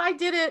 I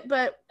did it,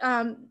 but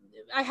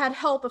I had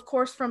help, of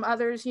course, from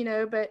others,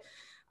 but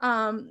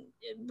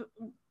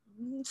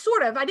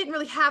sort of, I didn't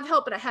really have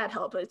help, but I had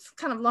help. It's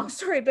kind of a long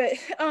story, but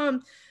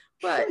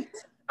what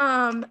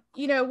I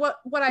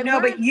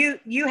learned. But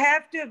you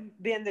have to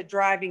have been the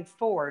driving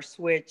force,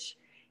 which,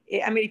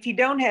 I mean, if you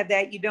don't have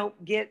that, you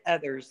don't get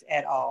others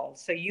at all.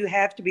 So you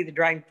have to be the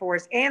driving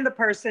force and the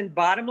person,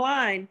 bottom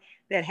line,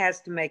 that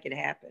has to make it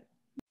happen.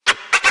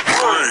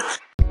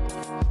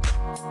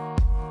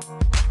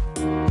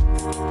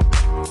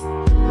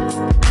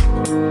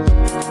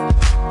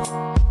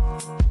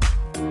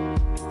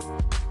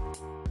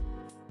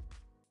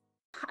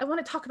 I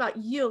want to talk about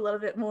you a little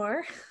bit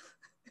more.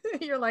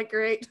 You're like,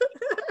 great.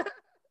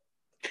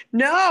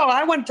 No,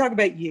 I want to talk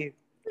about you.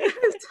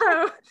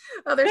 So,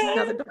 oh, there's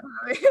another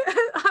dog.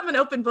 I'm an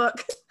open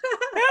book.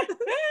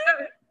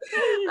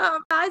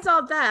 Besides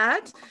all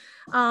that,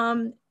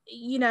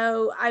 you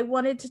know, I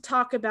wanted to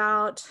talk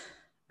about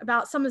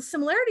some of the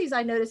similarities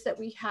I noticed that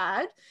we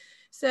had.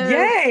 So,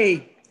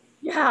 yay!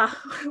 Yeah,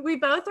 we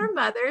both are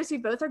mothers. We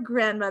both are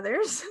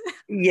grandmothers.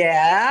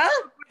 Yeah,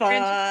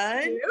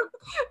 fun.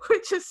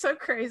 Which is so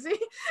crazy.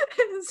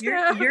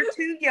 So, you're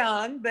too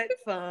young, but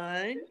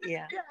fun.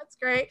 Yeah. Yeah, that's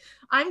great.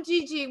 I'm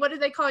Gigi. What do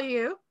they call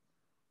you?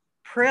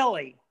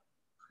 Prilly.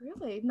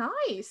 Really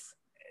nice.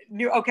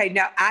 Okay,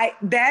 now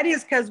that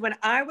is because when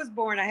I was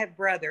born, I have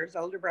brothers,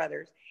 older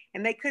brothers,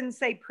 and they couldn't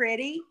say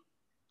pretty,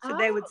 so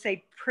they would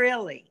say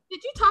Prilly.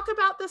 Did you talk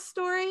about this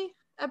story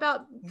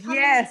about?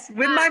 Yes,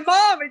 with my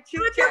mom. And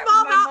with your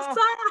mom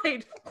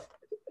outside.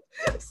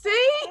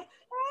 See,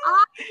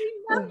 I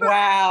remember.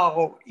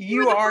 Wow,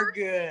 you are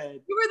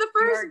good. You were the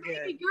first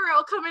baby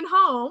girl coming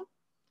home.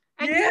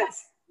 And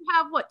yes. You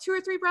have what, 2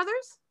 or 3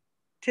 brothers?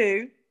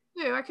 2.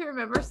 I can't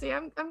remember. See,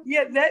 I'm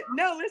yeah.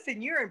 No,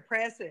 listen, you're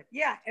impressive.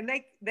 Yeah, and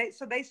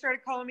they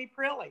started calling me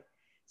Prilly.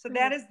 So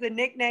that is the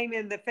nickname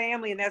in the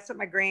family, and that's what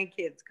my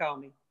grandkids call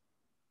me.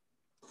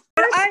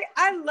 But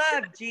I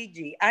love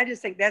Gigi. I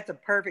just think that's a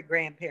perfect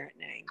grandparent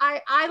name.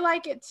 I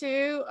like it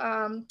too.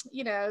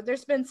 You know,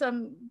 there's been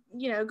some,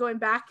 you know, going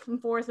back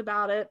and forth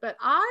about it, but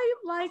I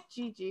like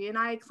Gigi, and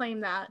I claim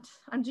that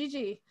I'm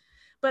Gigi.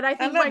 But I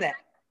think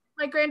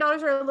my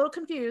granddaughters are a little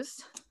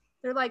confused.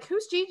 They're like,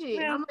 "Who's Gigi?"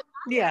 Well, and I'm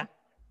like,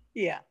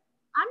 yeah.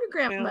 I'm your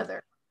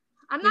grandmother.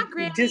 Well, I'm not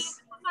Granny.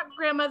 I'm not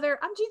grandmother.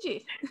 I'm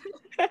Gigi.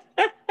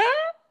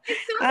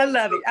 I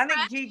love it. I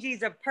think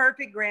Gigi's a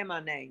perfect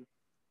grandma name.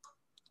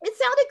 It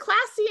sounded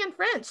classy in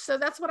French, so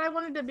that's what I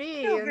wanted to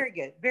be. Oh, very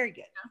good. Very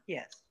good.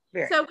 Yes.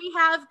 Very so good. We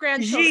have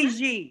grandchildren.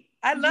 Gigi.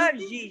 I love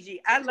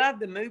Gigi. I love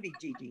the movie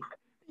Gigi.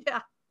 Yeah.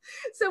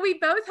 So we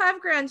both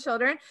have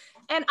grandchildren.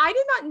 And I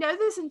did not know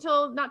this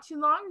until not too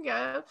long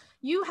ago.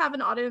 You have an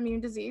autoimmune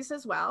disease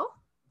as well.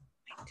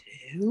 I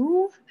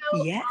do?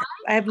 So yeah.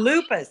 I have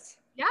lupus.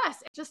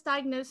 Yes. It just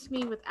diagnosed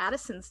me with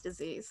Addison's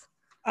disease.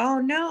 Oh,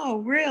 no,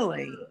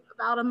 really?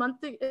 About a month.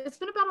 It's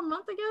been about a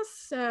month, I guess.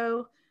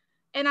 So...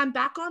 And I'm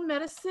back on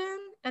medicine,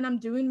 and I'm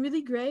doing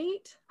really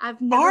great. Are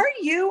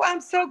you?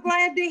 I'm so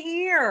glad to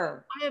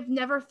hear. I have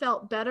never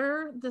felt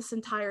better this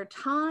entire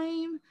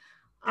time.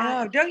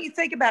 Oh, don't you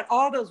think about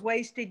all those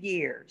wasted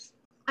years?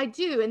 I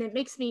do, and it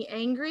makes me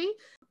angry.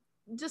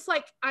 Just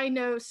like I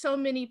know so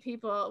many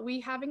people we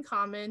have in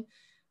common.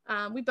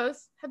 We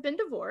both have been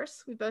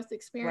divorced. We both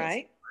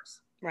experienced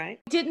divorce.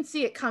 Right. Didn't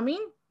see it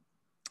coming.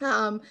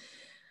 I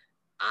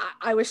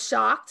was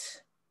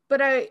shocked, but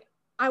I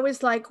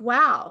was like,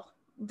 wow.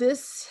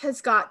 This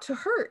has got to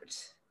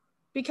hurt,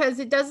 because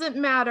it doesn't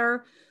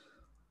matter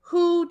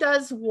who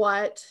does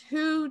what,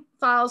 who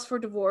files for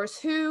divorce,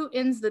 who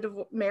ends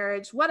the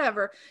marriage,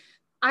 whatever.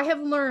 I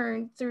have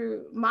learned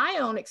through my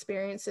own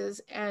experiences,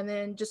 and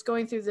then just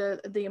going through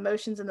the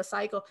emotions and the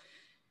cycle,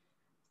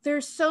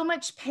 there's so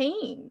much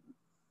pain,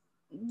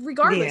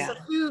 regardless of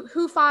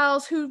who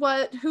files, who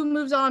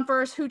moves on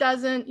first, who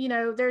doesn't. You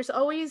know, there's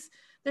always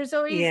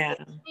the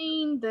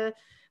pain, the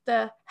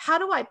how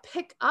do I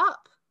pick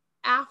up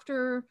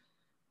after,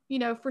 you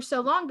know, for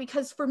so long.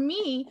 Because for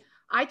me,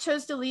 I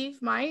chose to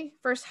leave my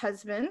first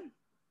husband,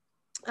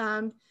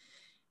 and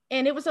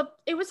it was a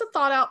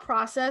thought out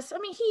process. I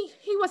mean,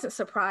 he wasn't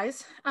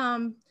surprised,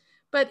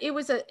 but it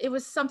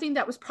was something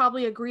that was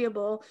probably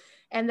agreeable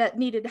and that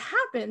needed to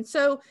happen.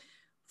 So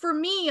for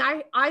me,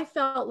 I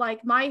felt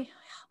like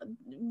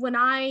when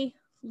I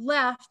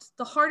left,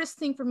 the hardest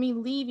thing for me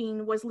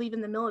leaving was leaving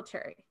the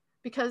military,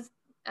 because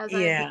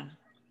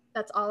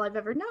that's all I've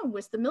ever known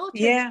was the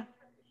military. Yeah.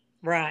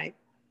 Right.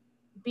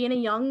 Being a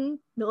young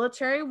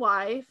military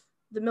wife,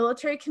 the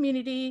military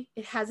community,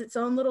 it has its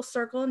own little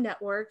circle and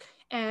network.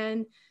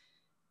 And,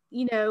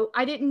 you know,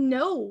 I didn't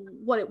know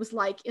what it was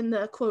like in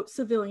the quote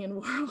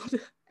civilian world,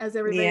 as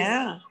everybody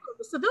says,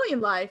 civilian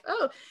life.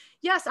 Oh,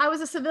 yes, I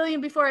was a civilian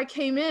before I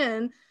came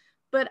in.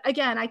 But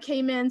again, I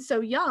came in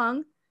so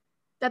young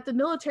that the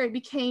military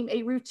became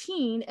a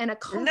routine and a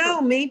comfort.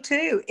 No, me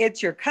too.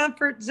 It's your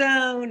comfort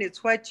zone.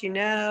 It's what you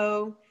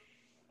know.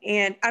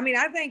 And I mean,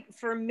 I think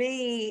for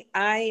me,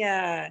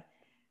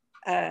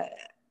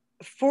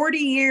 40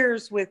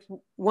 years with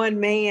one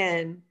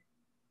man,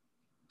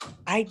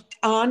 I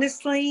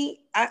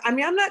honestly, I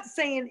mean, I'm not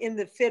saying in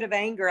the fit of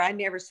anger, I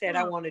never said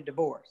I want a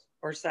divorce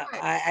or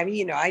something. Right. I mean,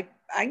 you know, I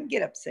can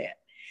get upset,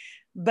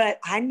 but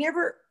I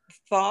never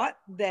thought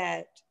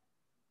that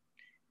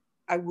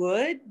I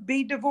would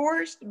be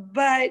divorced,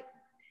 but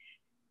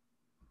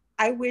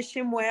I wish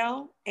him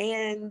well.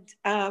 And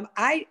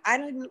I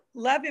didn't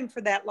love him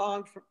for that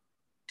long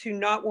to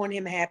not want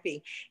him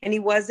happy. And he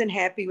wasn't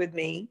happy with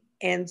me.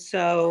 And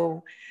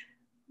so,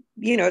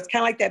 you know, it's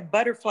kind of like that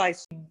butterfly.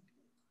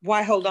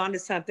 Why hold on to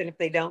something if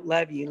they don't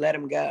love you? Let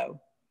them go.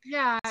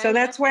 Yeah. So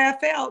that's why I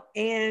felt.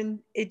 And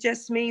it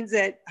just means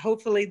that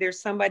hopefully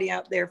there's somebody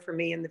out there for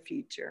me in the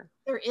future.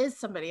 There is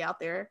somebody out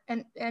there,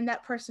 and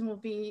that person will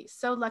be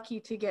so lucky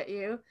to get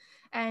you.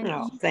 And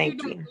Oh,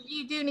 thank you.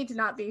 You do need to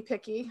not be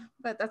picky,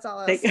 but that's all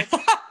I'll Thank- say.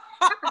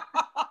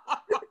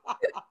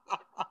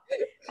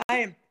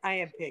 I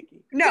am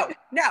picky. No,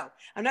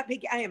 I'm not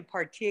picky. I am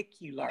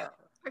particular.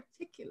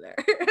 Particular.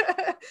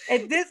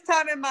 At this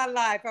time in my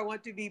life, I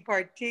want to be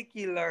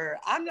particular.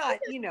 I'm not,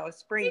 a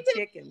spring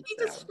chicken. You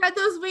need to spread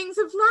those wings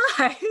and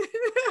fly.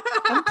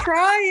 I'm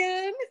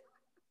trying.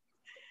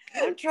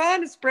 I'm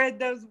trying to spread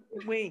those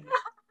wings.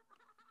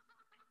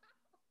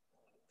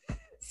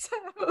 So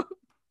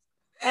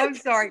I'm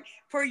sorry.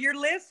 For your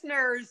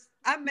listeners,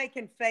 I'm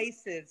making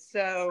faces.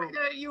 So I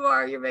know you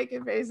are. You're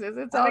making faces.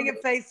 It's all I'm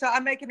making face. So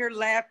I'm making her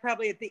laugh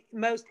probably at the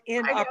most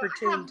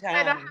inopportune I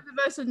have time.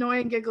 the most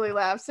annoying giggly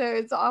laugh, so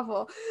it's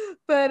awful.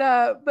 But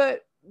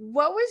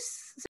what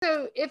was,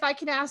 so if I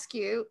can ask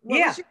you,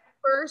 what was your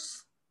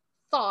first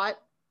thought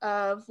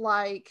of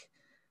like,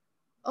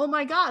 oh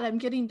my God, I'm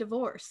getting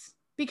divorced?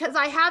 Because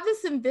I have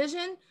this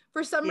envision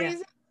for some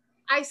reason.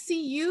 I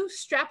see you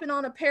strapping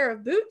on a pair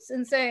of boots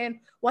and saying,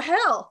 well,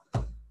 hell,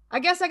 I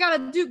guess I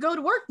gotta go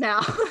to work now.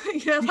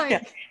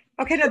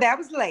 Okay, no, that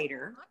was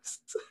later.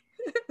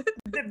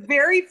 The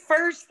very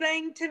first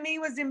thing to me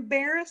was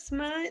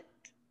embarrassment.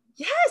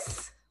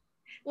 Yes.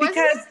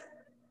 Because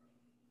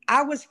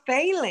I was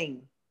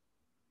failing.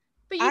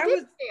 But you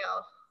did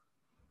fail.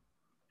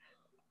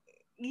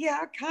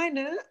 Yeah, kind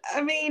of.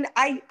 I mean,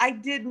 I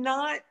did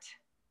not.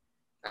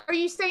 Are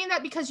you saying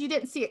that because you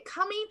didn't see it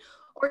coming?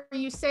 Or are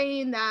you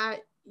saying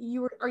that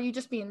are you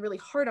just being really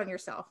hard on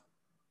yourself?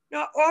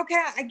 No,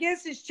 okay. I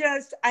guess it's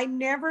just, I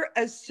never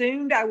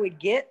assumed I would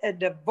get a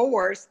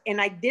divorce,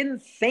 and I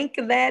didn't think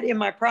of that in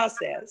my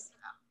process.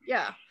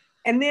 Yeah.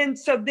 And then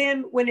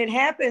when it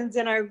happens,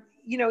 and I,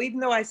 even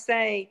though I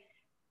say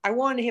I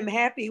want him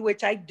happy,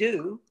 which I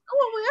do,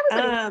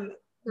 everybody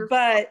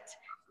but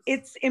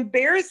it's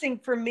embarrassing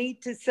for me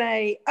to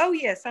say, oh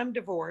yes, I'm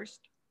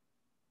divorced.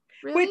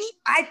 Really? Which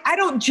I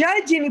don't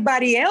judge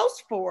anybody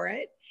else for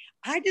it.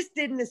 I just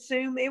didn't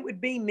assume it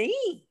would be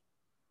me.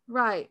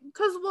 Right.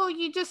 Because,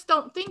 you just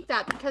don't think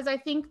that, because I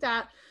think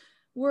that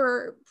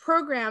we're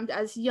programmed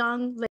as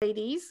young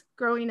ladies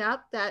growing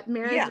up that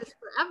marriage is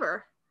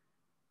forever.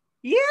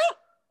 Yeah.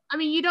 I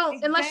mean, you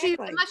don't, unless you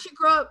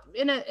grow up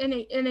in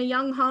a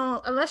young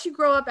home, unless you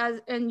grow up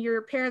and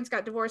your parents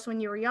got divorced when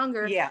you were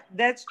younger. Yeah,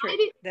 that's true.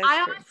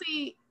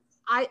 Honestly,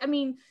 I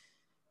mean,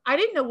 I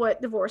didn't know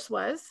what divorce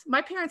was.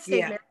 My parents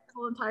stayed married the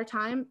whole entire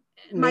time.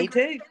 Me too.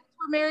 Parents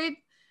were married.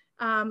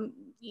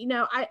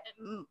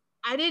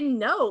 I didn't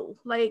know,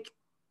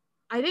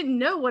 I didn't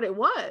know what it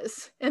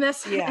was. And I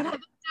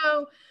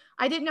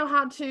didn't know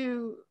how to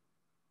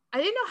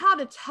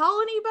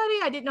tell anybody.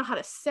 I didn't know how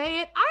to say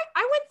it.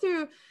 I went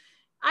through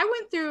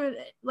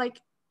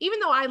even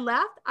though I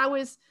left, I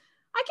guess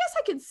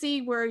I could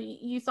see where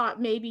you thought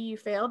maybe you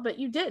failed, but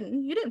you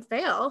didn't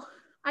fail.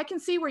 I can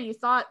see where you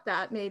thought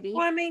that maybe.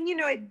 Well, I mean,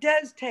 it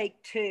does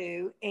take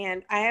two,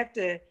 and I have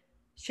to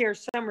share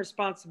some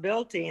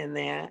responsibility in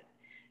that.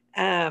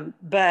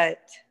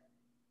 But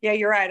yeah,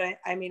 you're right.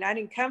 I mean, I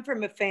didn't come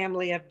from a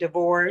family of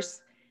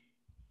divorce.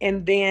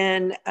 And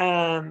then,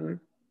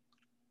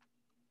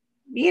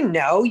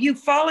 you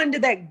fall into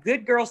that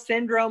good girl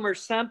syndrome or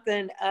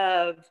something,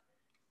 of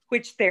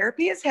which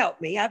therapy has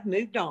helped me. I've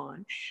moved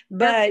on.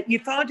 But you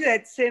fall into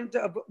that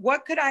symptom of,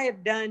 what could I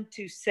have done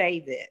to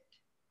save it?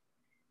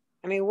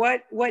 I mean,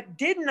 what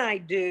didn't I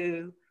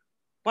do?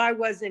 Why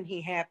wasn't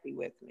he happy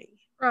with me?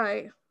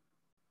 Right.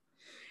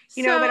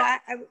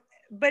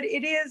 But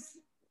it is,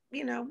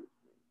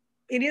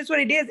 it is what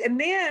it is. And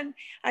then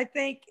I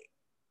think,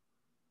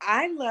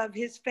 I love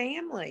his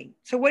family.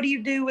 So what do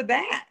you do with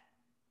that?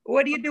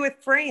 What do you do with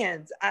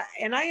friends?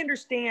 And I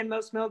understand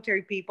most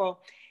military people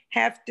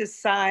have to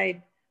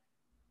side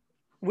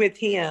with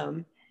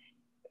him,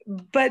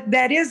 but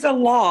that is a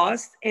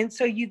loss. And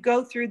so you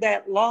go through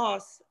that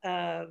loss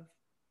of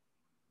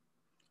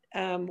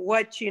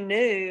what you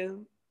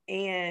knew,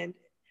 and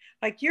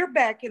you're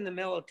back in the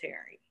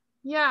military.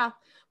 Yeah.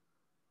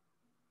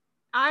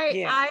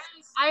 I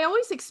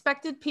always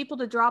expected people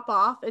to drop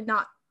off and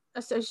not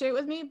associate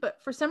with me, but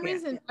for some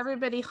reason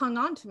everybody hung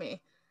on to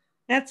me.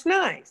 That's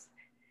nice.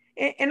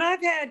 And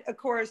I've had, of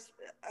course,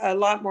 a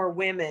lot more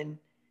women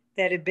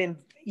that have been,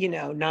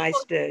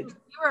 nice to.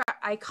 You're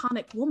an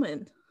iconic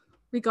woman,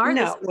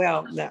 regardless.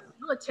 No.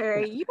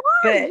 Military. No. You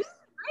are. You're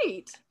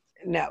great.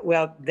 No,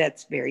 well,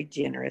 that's very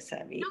generous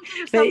of you.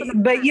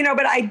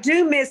 But I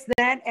do miss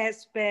that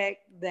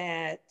aspect,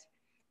 that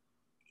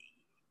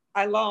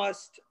I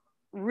lost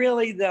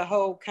really the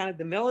whole kind of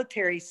the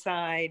military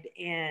side,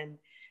 and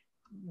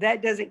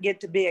that doesn't get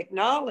to be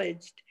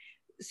acknowledged.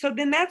 So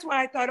then that's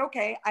why I thought,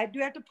 okay, I do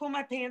have to pull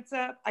my pants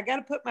up. I got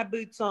to put my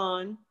boots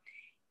on,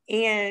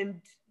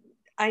 and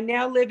I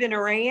now live in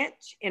a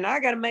ranch, and I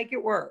got to make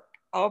it work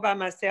all by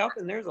myself.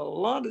 And there's a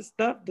lot of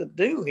stuff to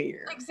do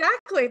here.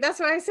 Exactly. That's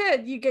what I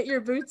said. You get your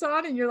boots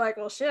on and you're like,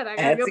 well, shit, I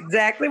got to go. That's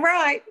exactly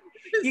right.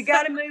 You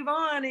got to move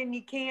on, and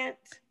you can't.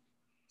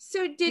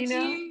 So did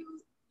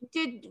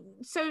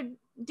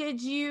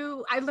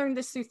you, I learned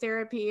this through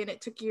therapy, and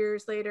it took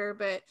years later,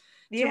 but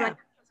to recognize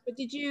But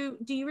do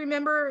you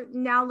remember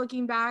now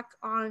looking back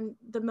on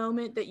the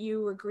moment that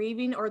you were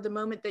grieving or the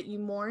moment that you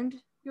mourned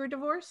your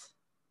divorce?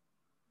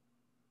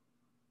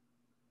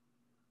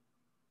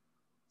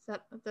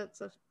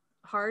 That's a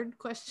hard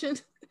question.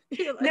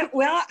 No,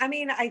 well, I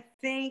mean, I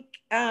think,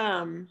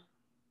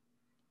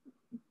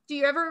 do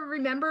you ever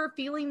remember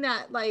feeling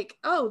that like,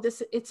 oh,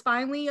 it's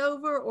finally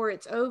over, or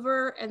it's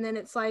over? And then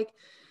it's like,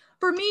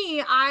 for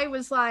me, I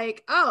was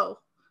like, oh,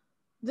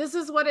 this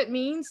is what it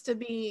means to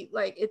be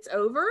like, it's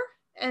over.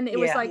 And it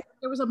was like,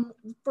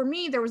 for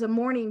me, there was a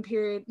mourning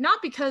period,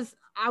 not because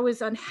I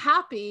was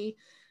unhappy.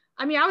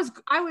 I mean, I was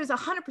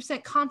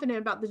 100% confident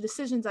about the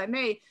decisions I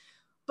made,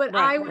 but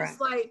I was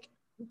like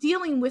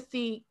dealing with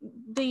the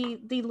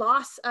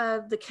loss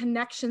of the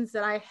connections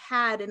that I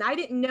had. And I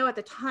didn't know at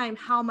the time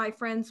how my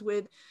friends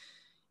would,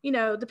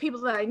 the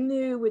people that I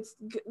knew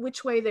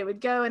which way they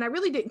would go. And I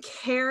really didn't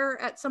care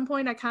at some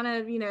point. I kind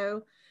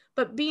of,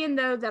 but being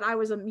though that I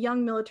was a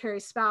young military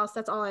spouse,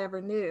 that's all I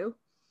ever knew.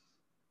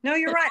 No,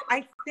 you're right.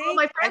 I think all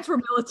my friends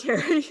were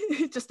military,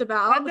 just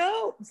about. I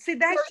know. See,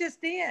 that's just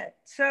it.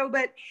 So,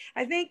 but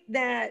I think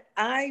that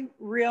I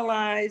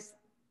realized,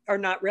 or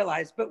not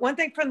realized, but one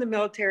thing from the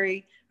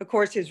military, of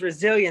course, is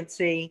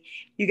resiliency.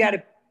 You got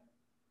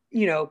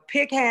to,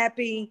 pick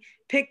happy,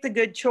 pick the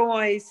good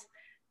choice,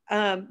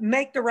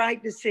 make the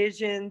right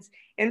decisions.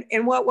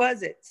 And what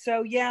was it?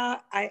 So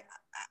yeah,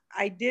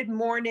 I did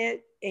mourn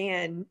it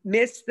and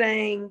miss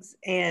things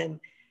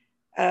and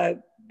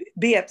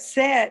be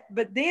upset.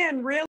 But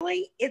then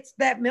really it's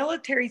that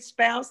military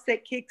spouse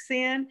that kicks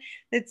in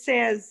that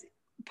says,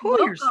 pull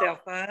yourself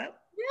up.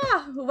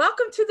 Yeah,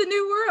 welcome to the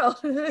new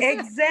world.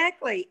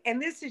 Exactly.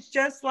 And this is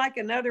just like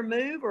another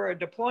move or a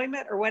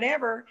deployment or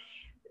whatever,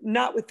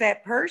 not with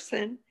that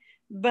person,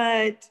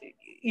 but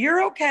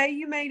you're okay.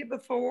 You made it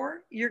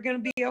before. You're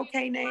going to be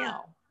okay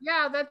now.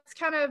 Yeah, that's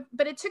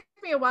but it took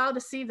me a while to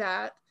see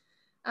that.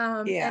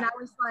 And I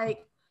was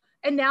like,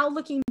 and now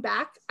looking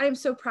back, I'm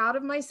so proud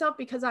of myself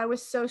because I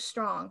was so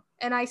strong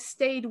and I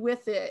stayed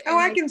with it. Oh,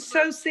 I can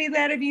so see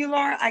that of you,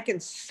 Laura. I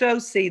can so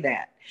see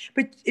that.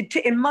 But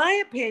in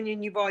my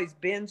opinion, you've always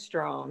been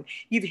strong.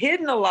 You've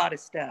hidden a lot of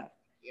stuff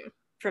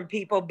from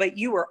people, but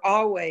you were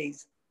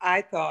always,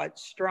 I thought,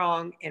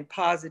 strong and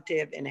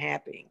positive and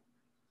happy.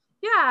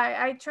 Yeah,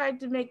 I tried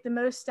to make the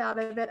most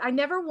out of it. I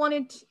never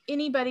wanted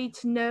anybody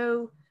to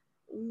know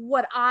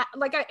what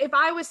if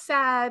I was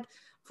sad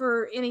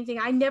for anything,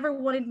 I never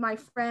wanted my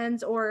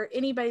friends or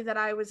anybody that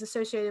I was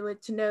associated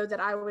with to know that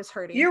I was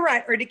hurting. You're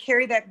right, or to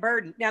carry that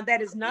burden. Now,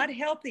 that is not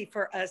healthy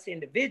for us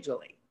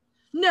individually.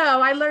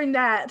 No, I learned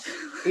that.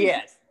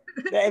 Yes,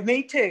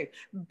 me too.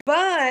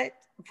 But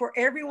for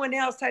everyone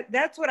else,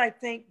 that's what I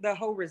think the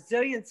whole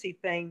resiliency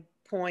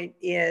point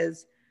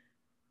is.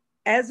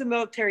 As a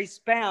military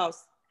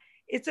spouse,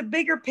 it's a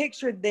bigger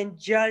picture than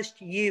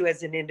just you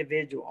as an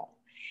individual.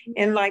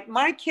 And like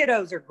my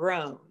kiddos are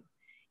grown.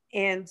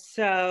 And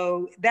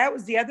so that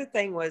was the other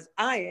thing was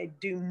I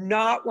do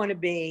not want to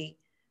be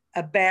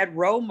a bad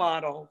role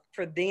model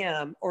for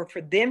them or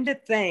for them to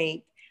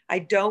think I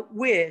don't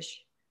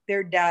wish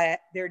their dad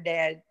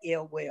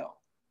ill will.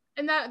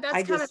 And that's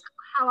kind of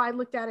how I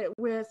looked at it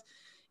with,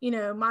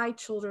 my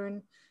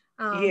children.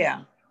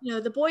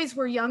 The boys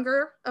were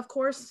younger, of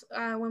course,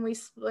 when we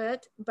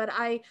split, but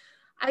I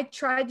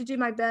tried to do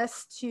my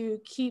best to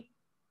keep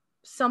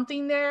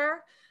something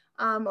there.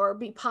 Or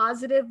be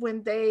positive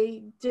when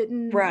they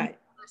didn't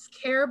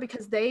care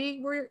because they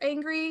were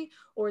angry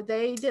or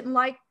they didn't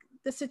like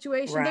the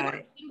situation.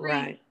 They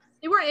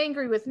weren't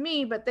angry with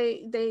me, but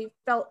they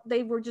felt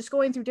they were just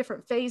going through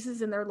different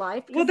phases in their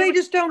life. Well, they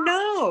just don't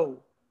know.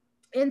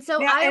 And so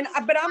but I'm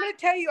going to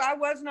tell you, I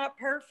was not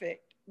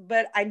perfect,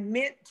 but I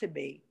meant to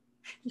be.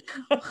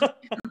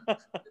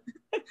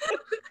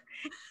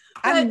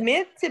 I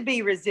meant to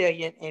be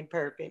resilient and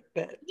perfect,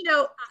 but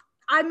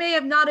I may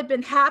have not have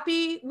been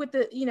happy with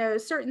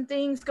the, certain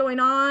things going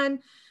on,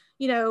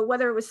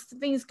 whether it was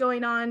things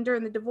going on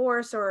during the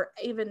divorce or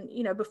even,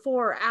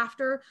 before or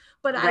after,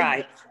 but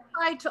I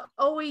tried to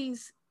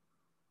always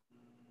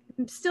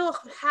still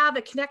have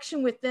a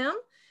connection with them,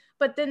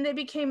 but then they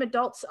became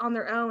adults on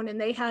their own and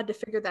they had to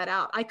figure that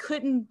out. I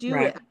couldn't do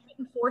it. I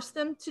couldn't force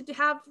them to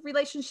have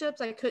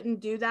relationships. I couldn't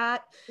do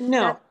that.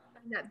 No.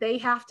 That they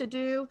have to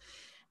do.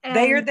 And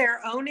they are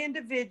their own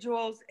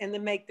individuals and they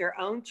make their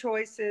own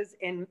choices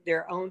and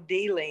their own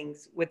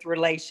dealings with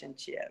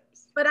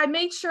relationships. But I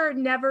made sure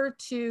never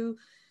to,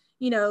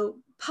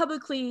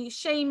 publicly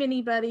shame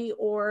anybody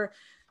or,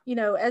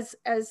 as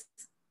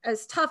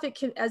tough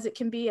as it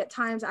can be at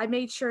times, I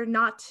made sure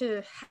not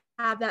to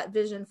have that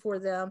vision for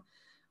them.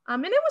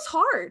 And it was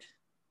hard.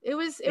 It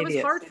was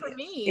hard for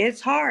me.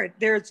 It's hard.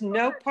 There's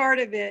no part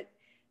of it.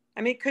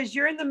 I mean, because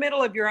you're in the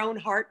middle of your own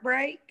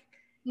heartbreak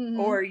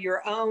or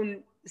your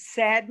own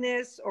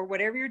sadness or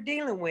whatever you're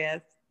dealing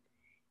with,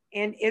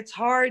 and it's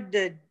hard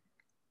to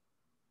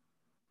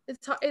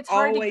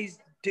always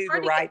do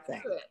the right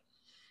thing.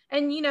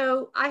 And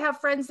I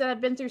have friends that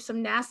have been through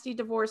some nasty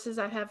divorces.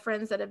 I have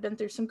friends that have been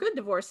through some good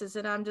divorces,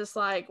 and I'm just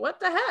like, what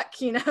the heck,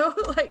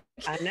 like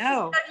I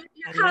know.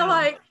 You're kind of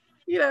like,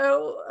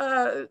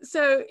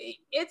 So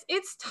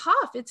it's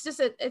tough. It's just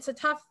it's a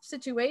tough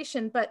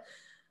situation, but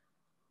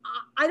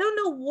I don't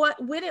know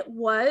when it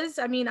was.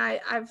 I mean,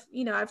 I've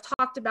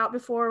talked about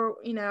before,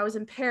 I was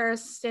in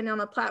Paris standing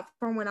on a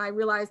platform when I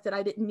realized that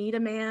I didn't need a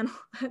man.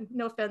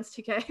 No offense,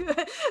 TK.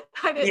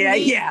 I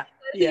didn't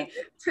need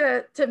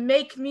to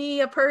make me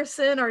a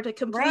person or to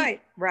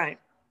complete. Right.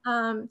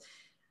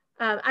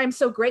 I'm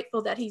so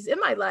grateful that he's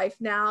in my life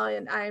now,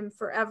 and I'm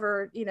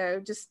forever,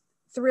 just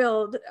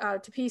thrilled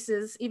to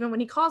pieces, even when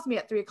he calls me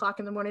at 3:00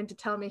 in the morning to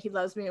tell me he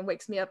loves me and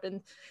wakes me up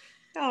and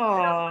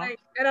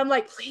I'm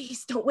like,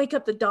 please don't wake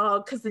up the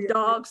dog, because the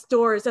dog's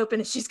door is open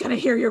and she's gonna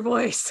hear your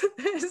voice.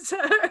 So,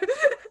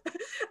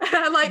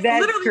 I'm like,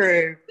 that's literally,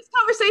 true. This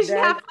conversation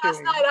happened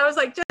last night. I was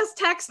like, just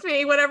text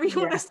me whatever you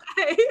want to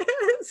say.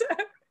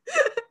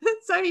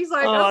 So he's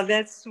like, oh,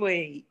 that's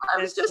sweet.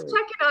 I was just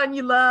checking on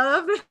you,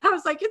 love. I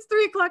was like, it's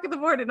 3:00 in the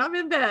morning. I'm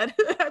in bed.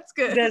 That's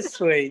good. That's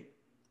sweet.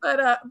 But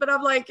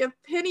I'm like, if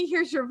Penny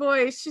hears your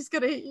voice, she's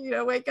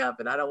gonna, wake up,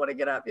 and I don't want to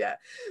get up yet.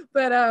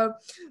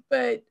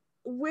 But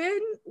when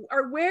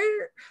or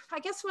where, I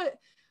guess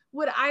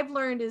what I've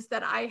learned is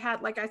that I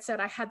had, like I said,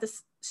 I had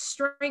this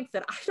strength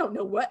that I don't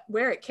know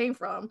where it came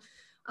from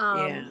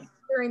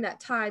during that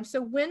time.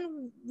 So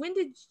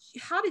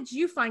how did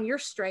you find your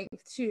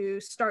strength to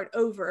start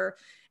over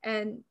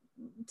and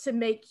to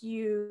make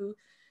you,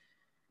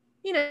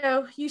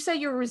 you say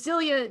you're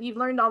resilient, you've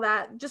learned all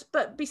that,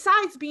 but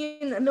besides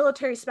being a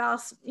military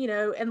spouse,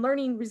 and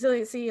learning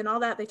resiliency and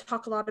all that, they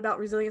talk a lot about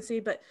resiliency,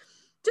 but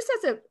just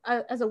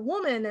as a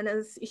woman and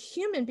as a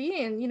human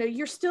being,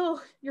 you're still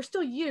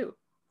you.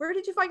 Where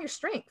did you find your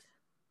strength?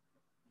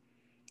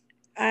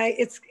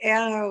 It's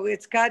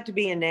got to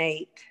be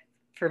innate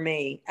for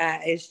me.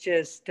 It's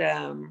just,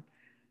 I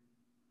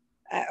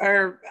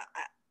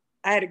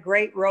had a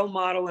great role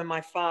model in my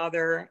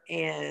father,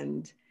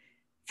 and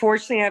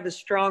fortunately I have a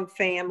strong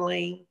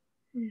family.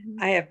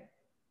 Mm-hmm. I have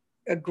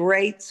a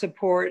great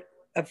support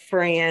of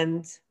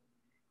friends,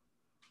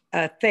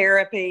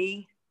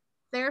 therapy.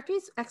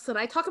 Therapy's excellent.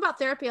 I talk about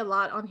therapy a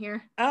lot on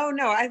here. Oh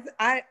no,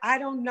 I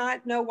do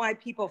not know why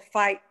people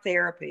fight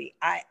therapy.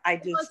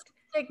 I just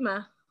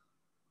stigma.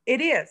 It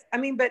is. I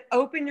mean, but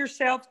open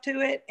yourself to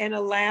it and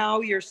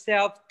allow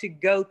yourself to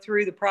go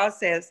through the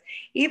process,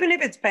 even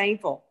if it's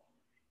painful.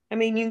 I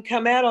mean, you can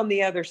come out on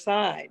the other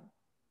side.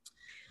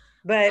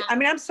 But I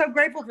mean, I'm so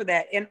grateful for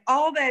that. And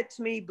all that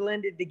to me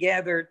blended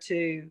together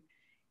to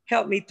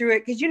help me through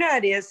it. Because how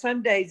it is.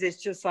 Some days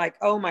it's just like,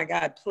 oh my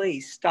God,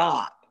 please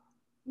stop.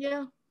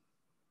 Yeah.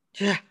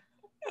 Yeah.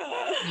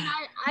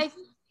 I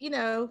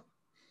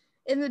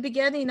in the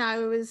beginning I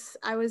was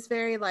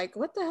very like,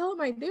 what the hell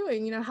am I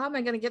doing? How am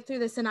I going to get through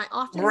this? And I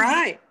often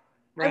right.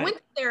 I went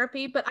to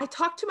therapy, but I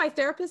talked to my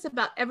therapist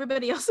about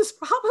everybody else's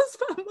problems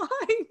but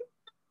mine.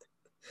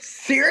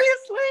 Seriously?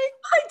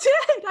 I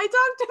did. I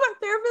talked to my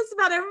therapist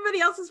about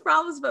everybody else's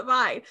problems but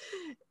mine.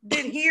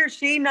 Did he or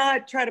she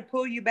not try to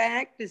pull you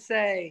back to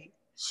say?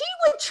 She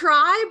would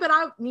try, but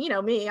I'm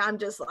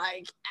just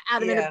like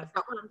adamant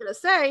about what I'm going to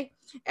say.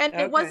 And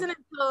it wasn't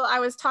until I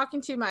was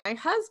talking to my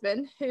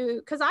husband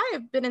because I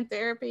have been in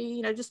therapy,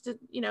 just to,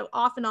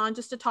 off and on,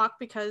 just to talk,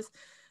 because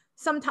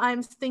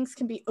sometimes things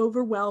can be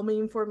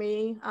overwhelming for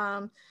me.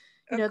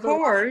 Of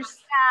course.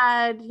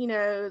 Had,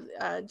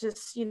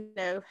 just,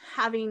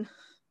 having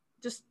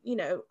just,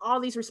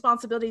 all these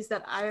responsibilities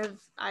that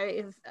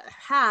I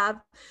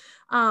have.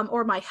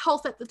 Or my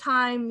health at the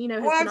time,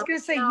 Well, I was going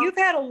to say, you've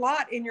had a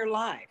lot in your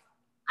life.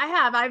 I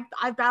have.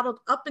 I've battled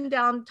up and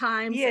down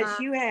times. Yes,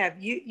 you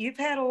have. You've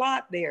had a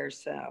lot there.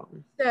 So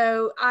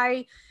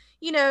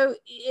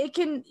it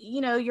can,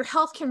 your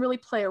health can really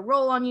play a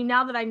role on you.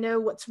 Now that I know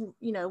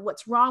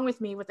what's wrong with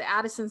me with the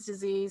Addison's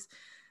disease,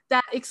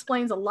 that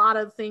explains a lot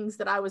of things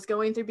that I was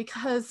going through,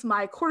 because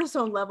my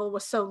cortisone level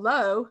was so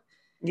low.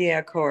 Yeah,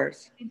 of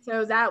course. And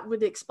so that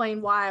would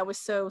explain why I was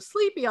so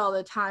sleepy all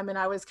the time. And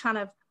I was kind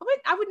of,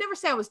 I would never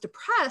say I was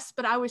depressed,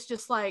 but I was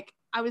just like,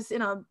 I was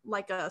in a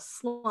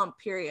slump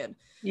period.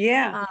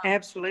 Yeah,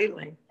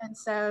 absolutely. And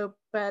so,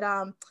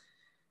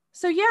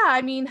 so yeah,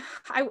 I mean,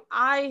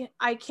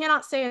 I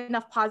cannot say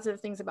enough positive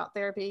things about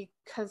therapy,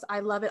 because I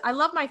love it. I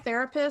love my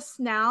therapist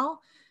now.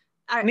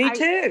 Me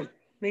too.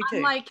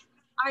 I'm like,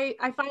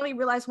 I finally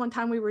realized one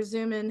time we were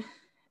Zooming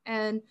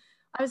and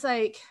I was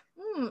like,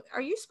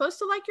 are you supposed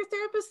to like your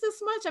therapist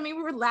this much? I mean,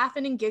 we were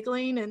laughing and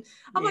giggling, and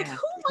I'm like,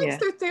 who likes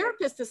their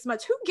therapist this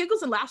much? Who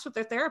giggles and laughs with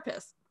their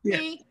therapist? Yeah.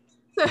 Me.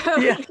 So,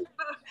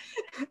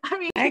 I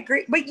mean, I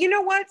agree. But you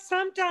know what?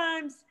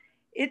 Sometimes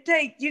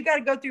you got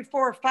to go through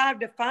 4 or 5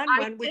 to find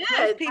one, which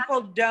most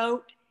people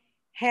don't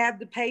have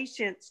the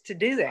patience to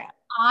do that.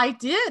 I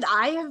did.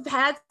 I have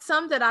had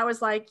some that I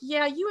was like,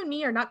 yeah, you and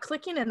me are not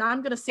clicking, and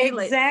I'm going to see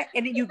later. Exactly.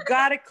 And you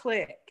got to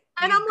click.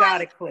 And you got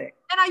to click.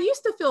 And I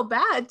used to feel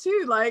bad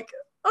too. Like,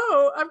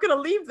 oh, I'm going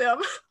to leave them.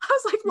 I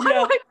was like, why do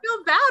I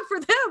feel bad for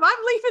them?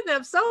 I'm leaving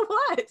them. So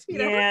what?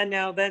 Yeah,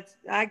 no,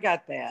 I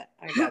got that.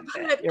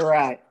 You're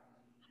right.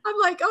 I'm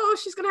like, oh,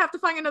 she's going to have to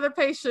find another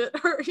patient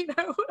or,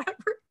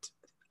 whatever.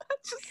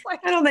 Just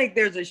like, I don't think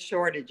there's a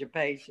shortage of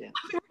patients.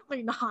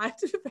 probably not.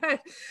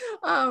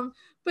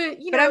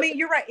 but you But know, I mean,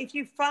 you're right. If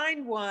you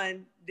find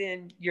one,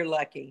 then you're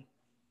lucky.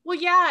 well,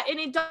 yeah, and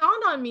it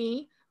dawned on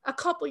me a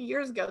couple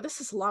years ago.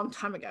 This is a long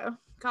time ago.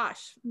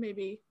 Gosh,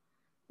 maybe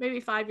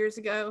 5 years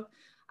ago.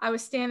 I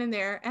was standing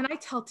there and I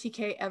tell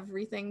TK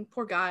everything.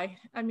 Poor guy.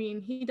 I mean,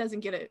 he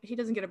doesn't get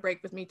a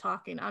break with me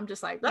talking. I'm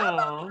just like, blah,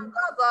 blah, blah, blah,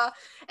 blah.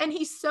 And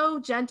he's so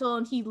gentle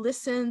and he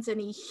listens and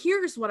he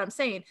hears what I'm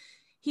saying.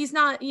 He's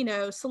not,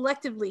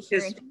 selectively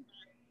hearing.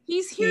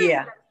 He's hearing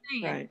what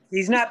I'm saying. Right.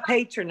 He's not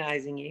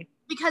patronizing you.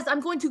 Because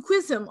I'm going to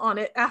quiz him on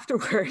it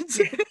afterwards.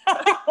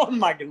 Oh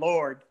my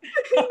Lord.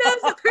 He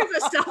knows that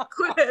there's a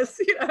self-quiz,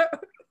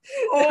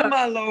 Oh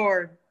my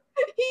Lord.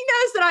 He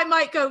knows that I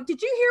might go,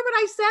 did you hear what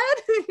I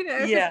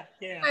said?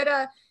 Yeah.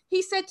 But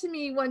he said to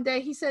me one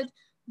day, he said,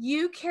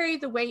 you carry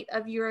the weight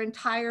of your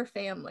entire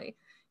family.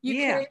 You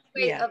carry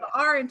the weight of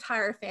our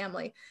entire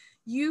family.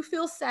 You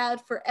feel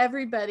sad for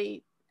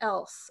everybody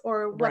else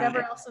or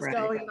whatever else is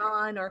going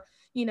on or,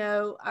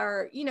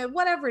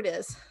 whatever it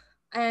is.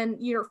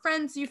 And your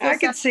friends, you feel I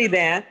can see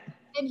that.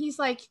 And he's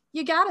like,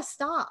 you got to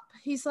stop.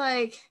 He's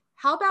like,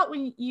 how about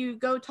when you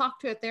go talk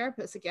to a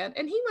therapist again?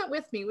 And he went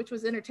with me, which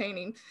was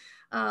entertaining.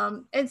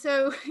 And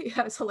so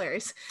yeah, it's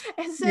hilarious.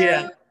 And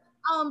so,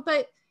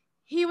 but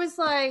he was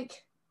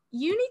like,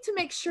 you need to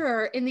make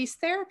sure in these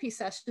therapy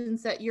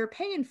sessions that you're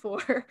paying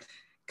for.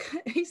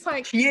 He's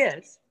like,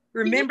 yes,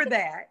 remember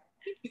that.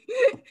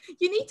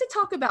 You need to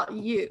talk about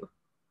you,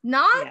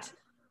 not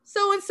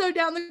so-and-so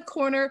down the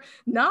corner,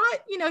 not,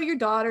 your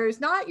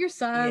daughters, not your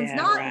sons,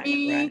 not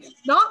me,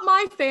 not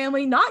my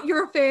family, not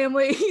your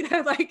family,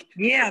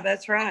 yeah,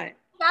 that's right.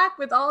 Back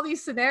with all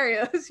these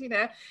scenarios,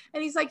 and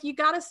he's like, you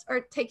got to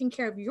start taking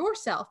care of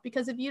yourself,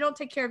 because if you don't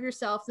take care of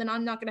yourself, then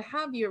I'm not going to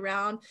have you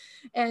around.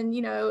 And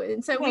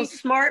and so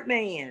smart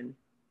man.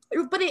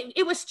 But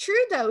it was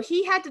true though.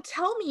 He had to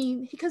tell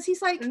me, because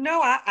he's like,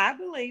 no, I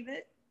believe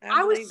it.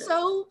 I was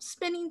so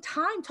spending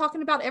time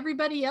talking about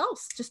everybody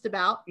else, just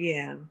about.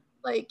 Yeah.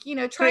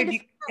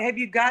 Trying have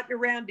you gotten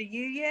around to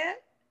you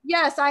yet?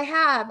 Yes, I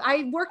have.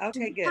 I worked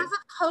because of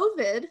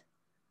COVID.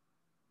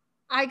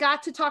 I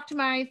got to talk to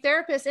my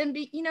therapist and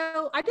I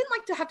didn't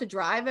like to have to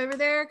drive over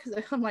there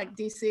because I'm like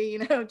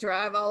DC,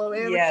 drive all the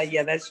way over.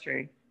 Yeah, that's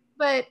true.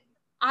 But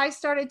I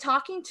started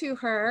talking to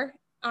her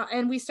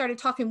and we started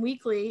talking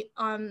weekly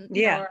on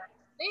our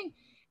thing,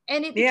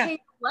 and it became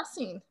a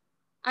blessing.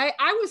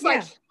 I was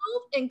like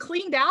healed and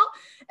cleaned out,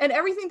 and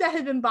everything that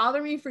had been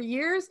bothering me for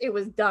years, it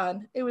was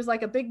done. It was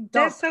like a big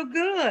dump. That's so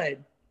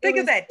good. Think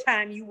of that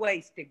time you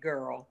wasted,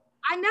 girl.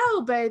 I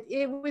know, but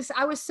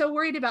I was so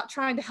worried about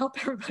trying to help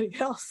everybody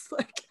else.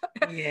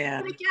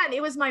 Yeah. But again,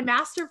 it was my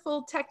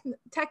masterful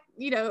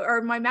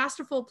or my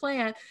masterful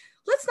plan.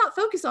 Let's not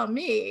focus on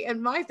me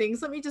and my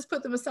things. Let me just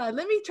put them aside.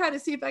 Let me try to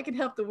see if I can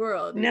help the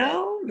world.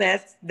 No,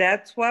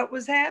 that's what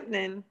was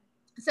happening.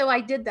 So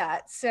I did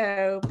that.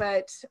 So,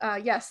 but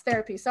yes,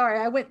 therapy. Sorry,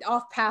 I went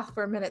off path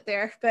for a minute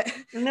there, but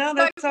no,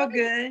 that's all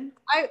good.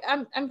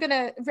 I'm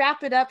gonna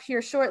wrap it up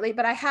here shortly,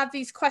 but I have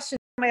these questions.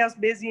 Somebody else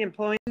busy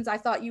employing? I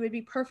thought you would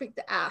be perfect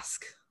to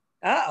ask.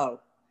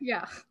 Uh-oh.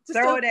 Yeah.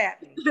 Throw it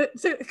at me.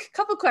 So a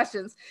couple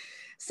questions.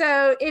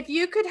 So if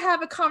you could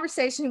have a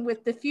conversation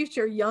with the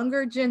future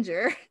younger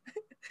Ginger,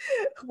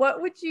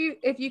 what would you,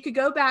 if you could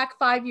go back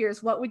 5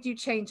 years, what would you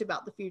change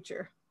about the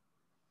future?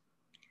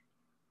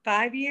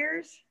 5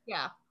 years?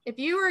 Yeah. If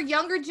you were a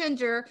younger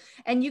Ginger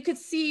and you could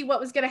see what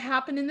was going to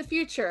happen in the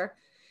future,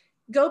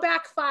 go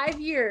back 5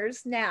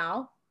 years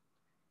now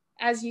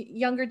as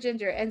younger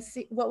Ginger and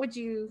see what would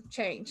you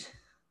change.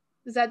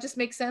 Does that just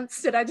make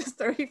sense? Did I just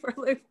throw you for a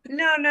loop?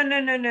 No,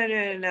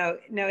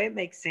 it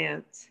makes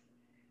sense.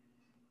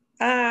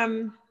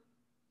 Oh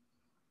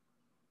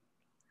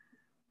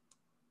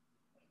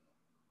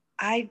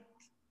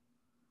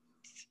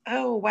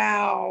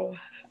wow.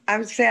 I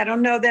would say I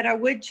don't know that I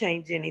would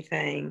change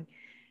anything.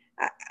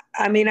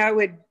 I mean, I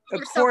would,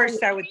 of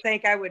course, I would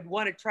think I would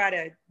want to try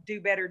to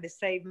do better to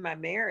save my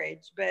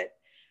marriage, but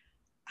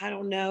I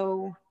don't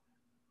know.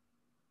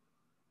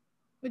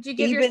 Would you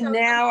give even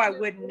now? I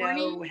wouldn't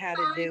know how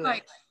to do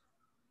it.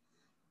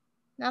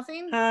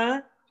 Nothing? Huh?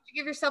 Would you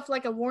give yourself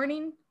like a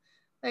warning?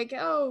 Like,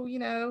 oh,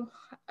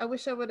 I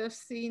wish I would have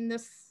seen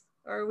this,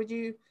 or would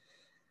you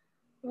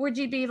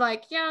be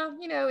like, yeah,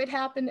 it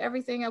happened,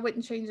 everything, I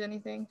wouldn't change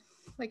anything,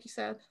 like you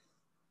said?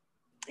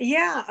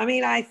 Yeah, I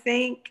mean, I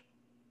think,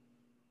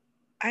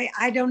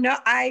 I don't know.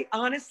 I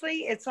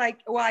honestly, it's like,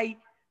 well, I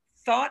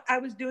thought I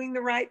was doing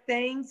the right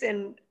things,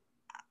 and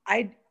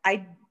I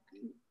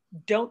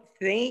don't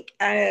think,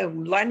 I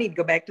need to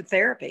go back to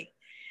therapy.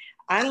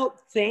 I don't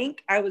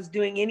think I was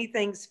doing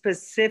anything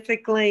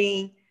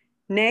specifically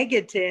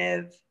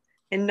negative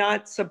and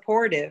not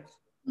supportive.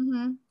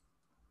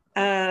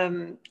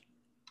 Mm-hmm.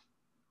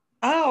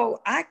 Oh,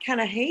 I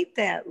kind of hate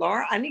that,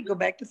 Laura. I need to go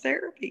back to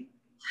therapy.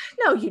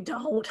 No, you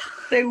don't.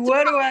 So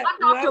what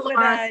would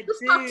I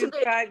do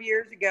 5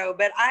 years ago?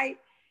 But I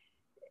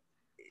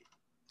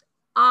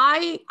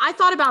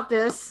thought about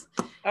this.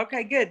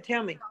 Okay, good.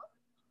 Tell me.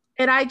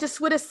 And I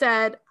just would have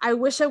said, I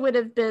wish I would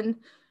have been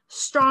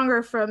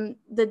stronger from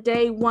the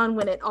day one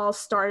when it all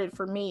started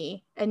for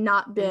me, and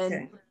not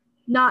been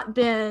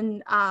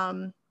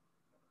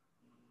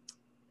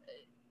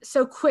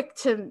so quick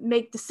to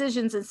make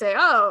decisions and say,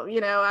 oh,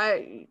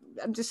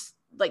 I'm just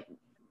like,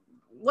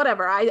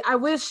 whatever. I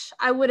wish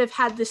I would have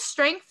had the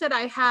strength that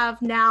I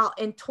have now,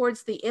 and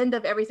towards the end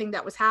of everything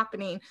that was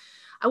happening,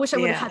 I wish I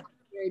would have had at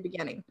the very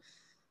beginning.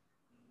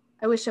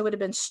 I wish I would have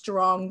been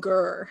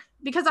stronger,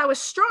 because I was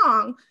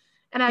strong,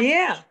 and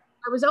I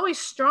was always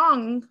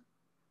strong,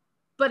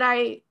 but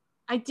I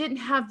didn't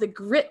have the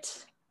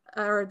grit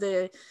or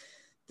the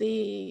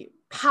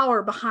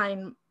power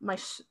behind my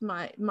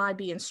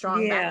being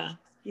strong.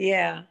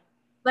 Yeah.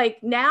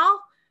 Like now,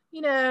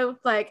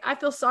 like I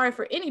feel sorry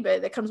for anybody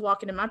that comes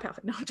walking in my path.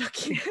 No, I'm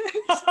joking.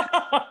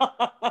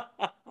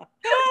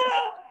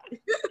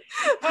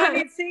 I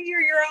mean, see,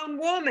 you're your own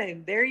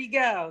woman. There you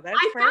go. That's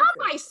I found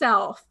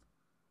myself.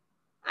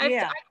 I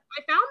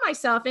found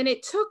myself, and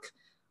it took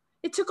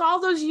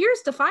all those years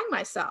to find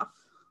myself.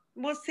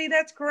 Well, see,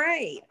 that's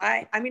great.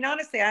 I mean,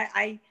 honestly,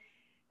 I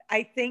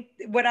think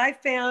what I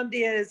found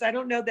is, I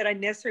don't know that I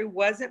necessarily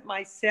wasn't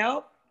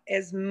myself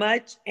as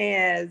much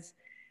as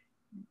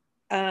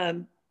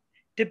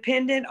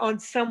dependent on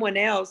someone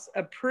else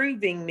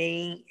approving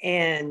me,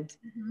 and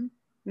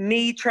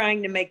me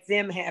trying to make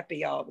them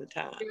happy all the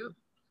time.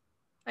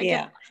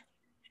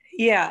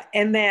 Yeah.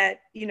 And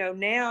that,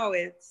 now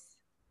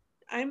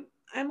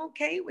I'm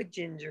okay with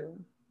Ginger.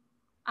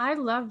 I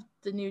love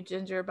the new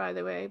Ginger, by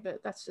the way,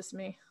 but that's just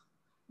me.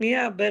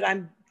 Yeah, but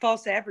I'm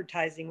false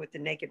advertising with the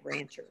Naked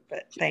Rancher,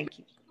 but thank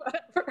you.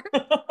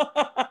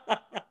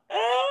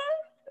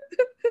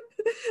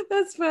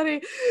 That's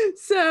funny.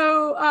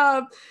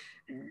 So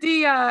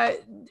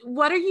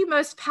what are you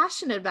most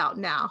passionate about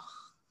now?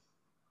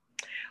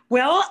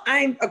 Well,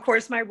 I'm, of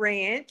course, my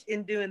ranch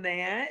in doing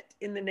that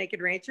in the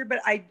Naked Rancher, but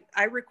I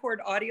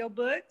record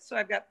audiobooks. So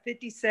I've got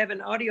 57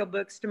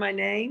 audiobooks to my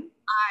name.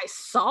 I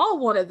saw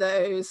one of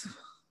those.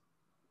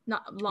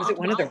 Was it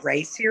one of the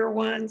racier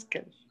ones?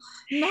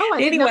 No, I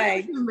didn't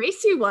know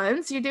racy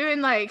ones. You're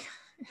doing like,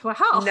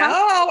 wow.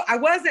 No, I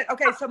wasn't.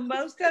 Okay, so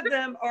most of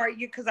them are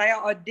because I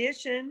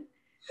audition,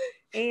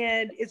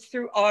 and it's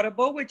through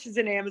Audible, which is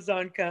an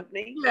Amazon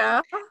company.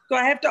 Yeah. So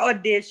I have to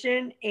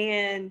audition,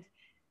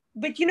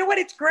 but you know what?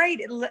 It's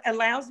great. It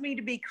allows me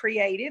to be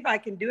creative. I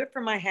can do it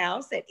from my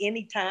house at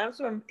any time.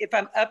 So if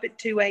I'm up at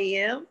 2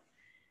 a.m.,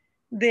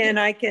 then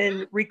I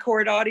can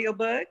record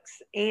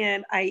audiobooks,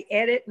 and I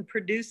edit and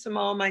produce them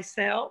all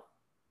myself.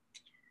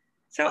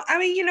 So, I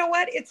mean, you know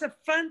what? It's a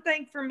fun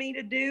thing for me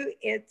to do.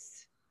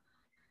 It's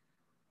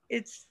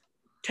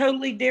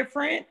totally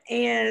different,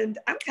 and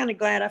I'm kind of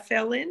glad I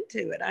fell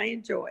into it. I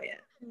enjoy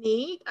it.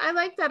 Neat. I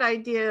like that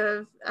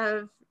idea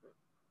of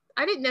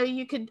I didn't know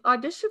you could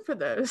audition for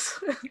those.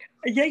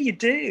 Yeah, you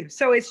do.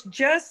 So it's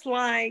just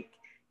like,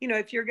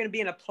 if you're going to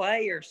be in a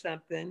play or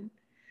something.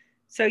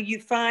 So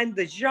you find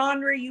the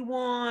genre you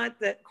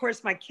want. Of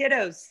course, my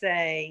kiddos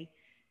say,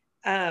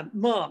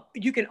 Mom,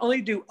 you can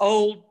only do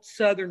old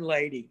Southern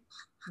lady.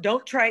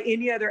 Don't try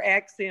any other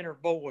accent or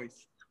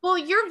voice. Well,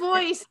 your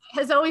voice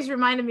has always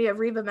reminded me of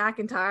Reba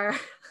McEntire.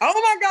 Oh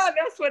my God,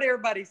 that's what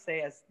everybody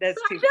says.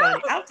 That's too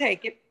funny. I'll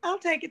take it.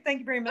 Thank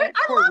you very much.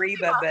 Poor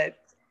Reba, but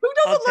who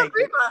doesn't love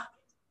Reba?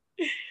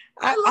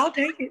 I'll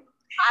take it.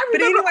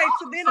 But anyway,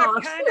 so then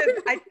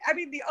I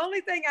mean, the only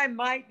thing I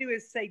might do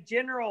is say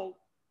general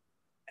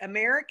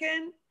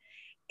American.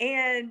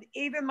 And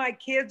even my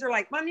kids are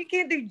like, Mom, you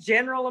can't do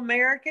general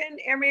American.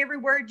 Every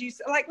word you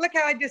say, like, look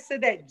how I just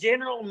said that,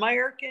 general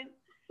American.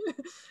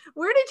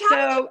 Where did you?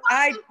 So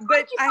I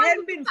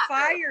hadn't been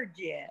fired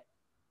yet,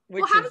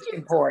 which is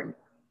important.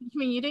 I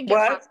mean, you didn't get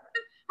fired.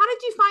 How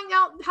did you find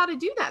out how to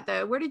do that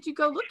though? Where did you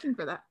go looking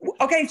for that?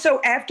 Okay,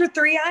 so after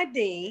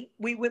 3ID,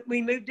 we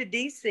moved to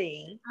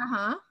DC,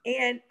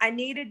 and I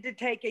needed to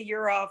take a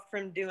year off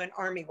from doing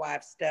Army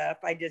wife stuff.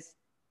 I just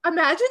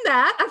imagine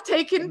that. I've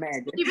taken,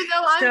 even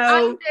though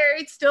I'm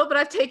married still, but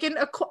I've taken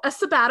a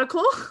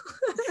sabbatical.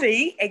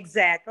 See,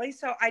 exactly.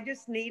 So I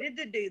just needed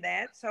to do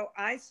that. So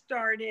I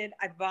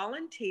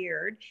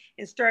volunteered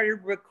and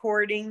started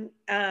recording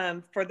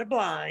for the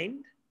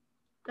blind.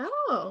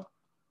 Oh.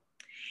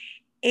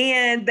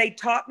 And they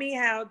taught me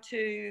how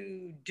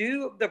to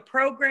do the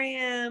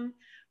program,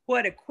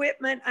 what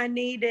equipment I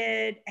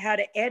needed, how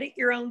to edit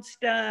your own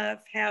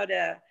stuff, how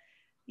to,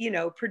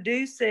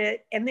 produce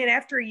it. And then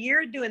after a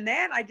year of doing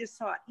that, I just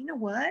thought, you know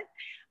what?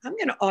 I'm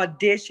going to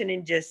audition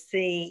and just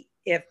see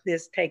if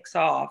this takes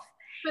off.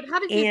 But how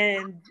did you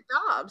get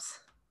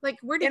jobs? Like,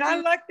 where did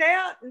I lucked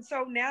out. And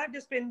so now I've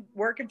just been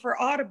working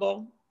for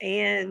Audible,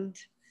 and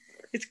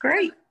it's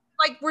great.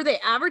 Like, were they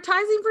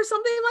advertising for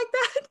something like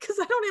that? Because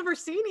I don't ever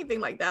see anything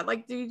like that.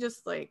 Like, do you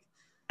just like?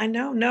 I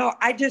know. No,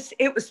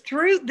 it was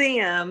through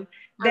them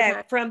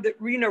that from the,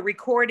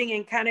 recording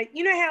and kind of,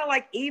 how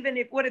like, even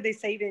if, what did they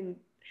say, even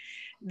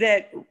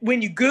that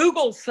when you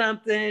Google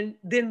something,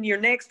 then your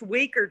next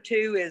week or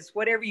two is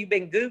whatever you've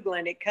been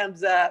Googling, it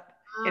comes up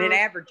in an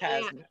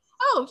advertisement. Yeah.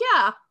 Oh,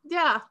 yeah.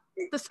 Yeah.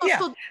 The Yeah.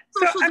 social.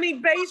 So, social I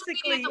mean,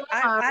 basically, dilemma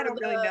I or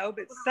don't really know,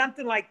 but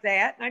something like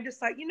that. And I just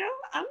thought,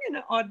 I'm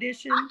going to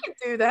audition. I can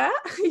do that.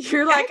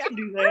 You're Yeah, like, I can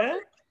do that.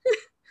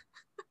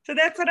 So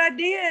that's what I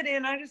did.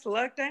 And I just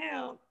lucked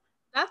out.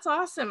 that's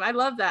awesome. I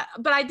love that.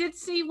 But I did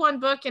see one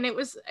book, and it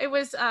was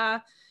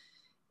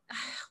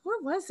where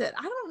was it?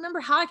 I don't remember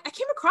how I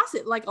came across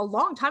it like a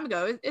long time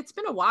ago. It's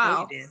been a Oh,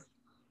 while. you did.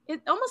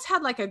 It almost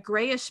had like a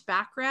grayish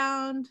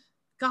background.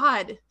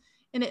 God.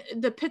 And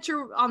the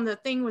picture on the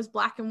thing was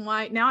black and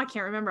white. Now I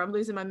can't remember. I'm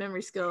losing my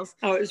memory skills.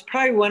 Oh, it was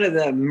probably one of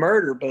the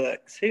murder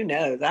books. Who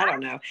knows? I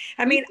don't know.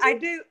 I mean, I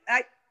do.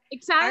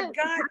 Excited.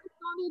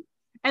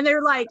 And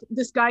they're like,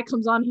 this guy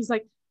comes on. He's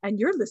like, and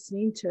you're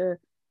listening to,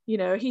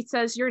 he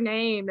says your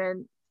name,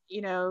 and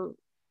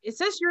it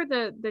says you're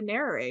the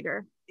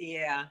narrator.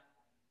 Yeah.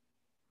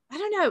 I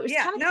don't know. It was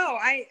kind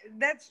of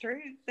that's true.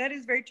 That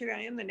is very true.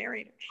 I am the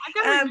narrator.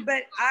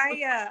 But I'm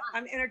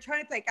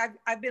trying to think.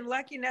 I've been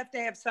lucky enough to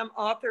have some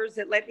authors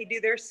that let me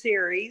do their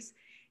series,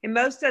 and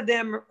most of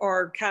them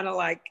are kind of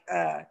like,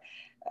 what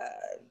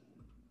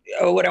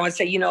I want to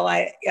say,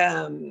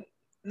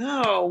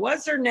 no,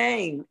 what's her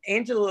name?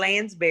 Angela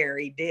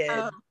Lansbury did.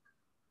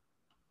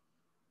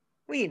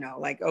 Well,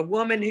 like a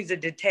woman who's a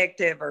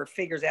detective or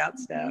figures out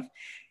stuff,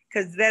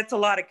 because that's a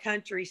lot of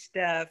country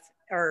stuff,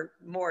 or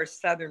more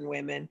Southern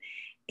women.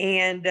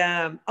 And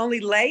only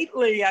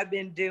lately I've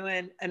been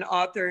doing an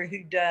author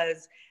who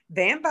does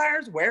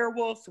vampires,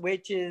 werewolves,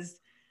 witches,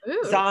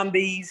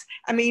 zombies.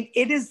 I mean,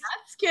 that's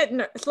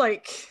getting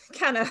like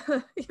kind of,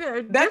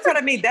 that's what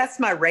I mean. That's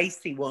my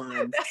racy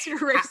one. That's your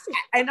racy.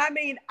 And I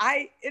mean,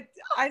 I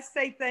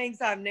say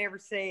things I've never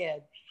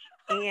said.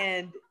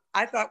 And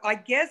I thought, I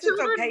guess it's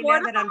okay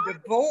now that I'm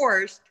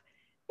divorced,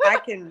 I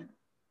can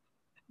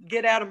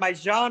get out of my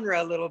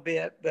genre a little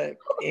bit. But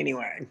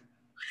anyway.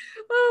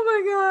 Oh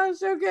my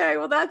gosh. Okay.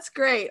 Well, that's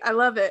great. I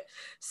love it.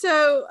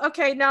 So,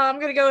 okay. Now I'm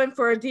going to go in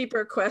for a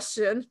deeper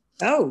question.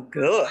 Oh,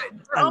 good.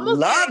 I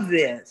love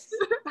this.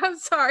 I'm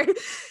sorry.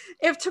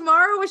 If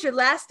tomorrow was your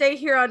last day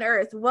here on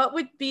earth, what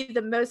would you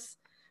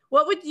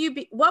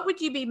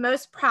be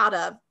most proud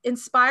of,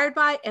 inspired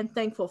by, and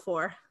thankful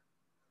for?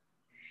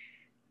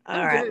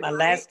 All right. My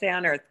last day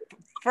on earth.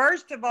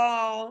 First of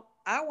all,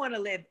 I want to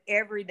live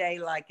every day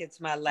like it's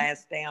my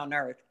last day on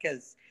earth,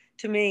 because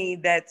to me,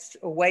 that's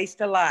a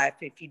waste of life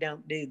if you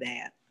don't do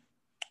that.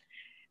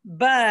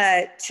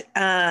 But,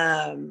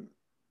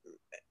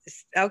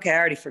 okay, I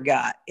already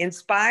forgot.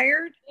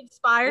 Inspired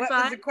by? What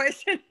was the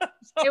question?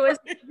 It was,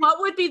 what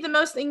would be the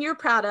most thing you're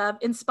proud of,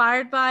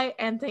 inspired by,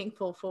 and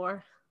thankful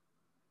for?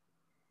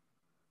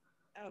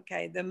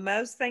 Okay, the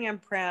most thing I'm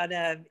proud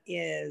of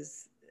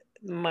is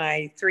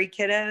my 3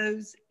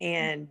 kiddos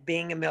and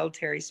being a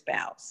military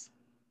spouse.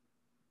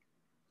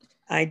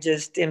 I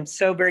just am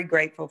so very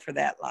grateful for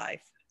that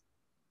life.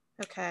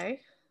 Okay.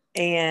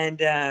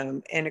 And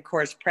of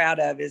course, proud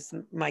of is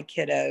my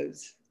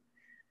kiddos.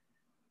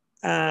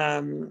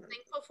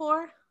 Thankful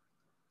for?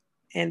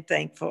 And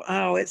thankful.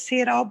 Oh,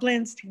 it all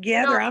blends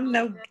together. I'm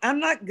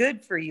not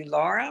good for you,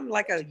 Laura. I'm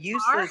like a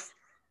useless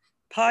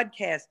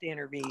podcast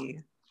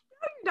interview.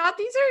 Not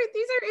these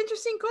are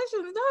interesting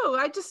questions. No,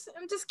 I'm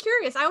just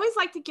curious. I always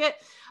like to get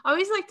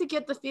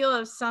the feel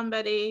of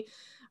somebody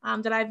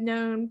that I've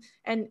known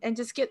and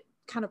just get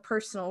kind of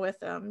personal with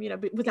them,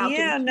 without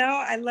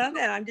I love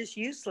that. I'm just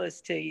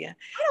useless to you.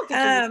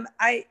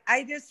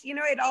 I just,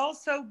 it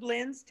also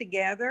blends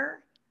together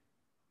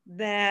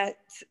that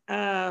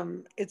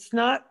it's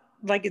not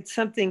like it's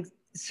something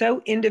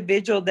so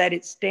individual that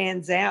it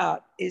stands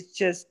out. It's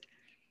just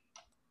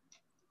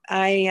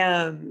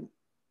I'm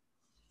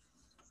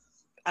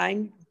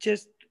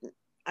just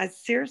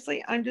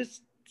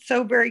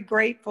so very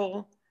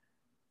grateful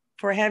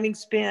for having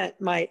spent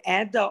my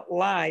adult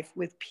life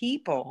with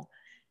people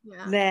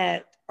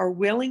that are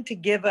willing to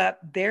give up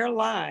their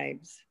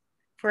lives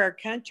for our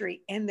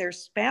country, and their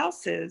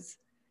spouses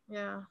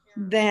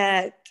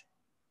that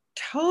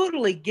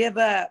totally give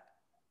up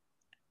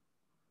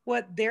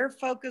what their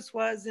focus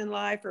was in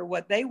life or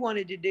what they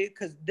wanted to do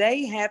because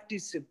they have to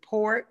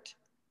support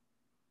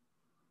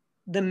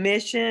the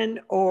mission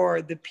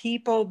or the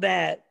people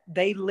that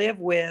they live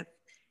with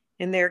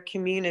in their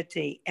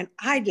community. And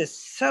I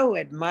just so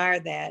admire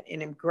that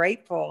and am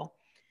grateful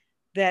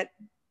that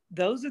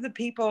those are the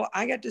people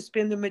I got to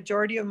spend the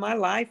majority of my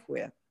life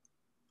with.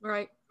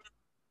 Right.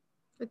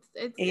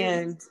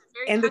 And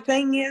the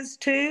thing is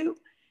too,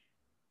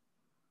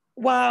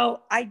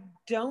 while I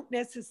don't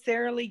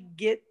necessarily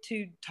get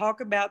to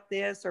talk about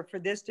this or for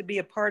this to be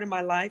a part of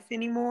my life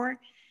anymore,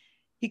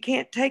 you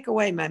can't take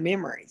away my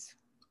memories.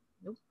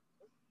 Nope.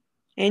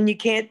 And you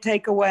can't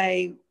take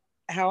away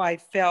how I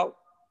felt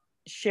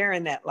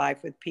sharing that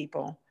life with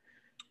people.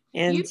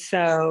 And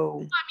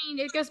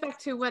it goes back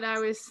to what I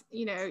was,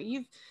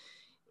 you've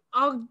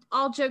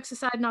all jokes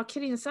aside and all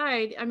kidding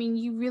aside, I mean,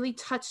 you really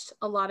touched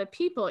a lot of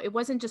people. It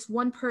wasn't just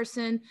one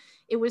person.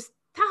 It was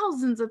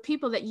thousands of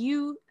people that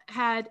you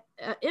had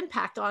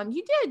impact on.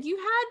 You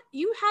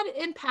had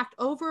impact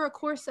over a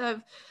course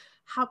of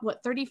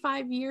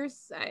 35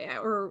 years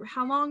or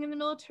how long in the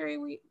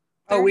military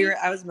Oh, 30?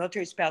 I was a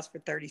military spouse for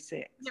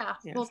 36. Yeah.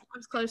 Yes. Well, I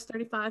was close,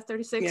 35,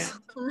 36.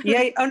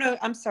 Yeah. Oh, no,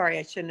 I'm sorry.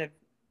 I shouldn't have.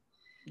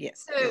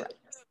 Yes. So, You're right.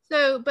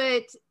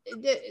 but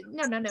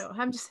no.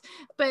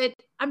 But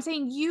I'm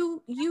saying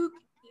you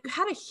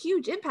had a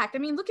huge impact. I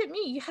mean, look at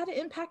me. You had an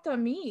impact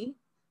on me.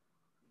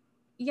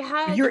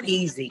 You're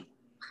easy.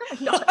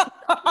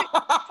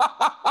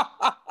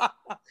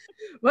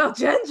 Well,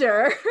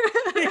 Ginger.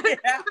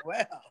 Yeah,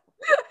 well.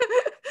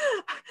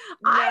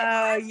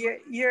 No,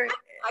 you're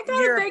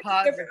a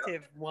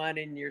positive one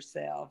in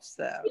yourself.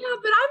 So yeah,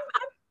 but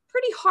I'm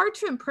pretty hard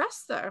to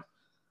impress though.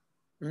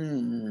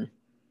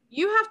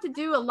 You have to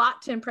do a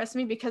lot to impress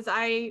me because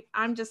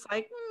I'm just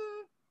like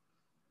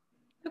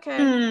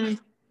okay.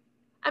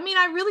 I mean,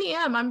 I really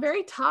am. I'm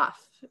very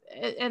tough,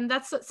 and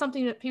that's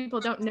something that people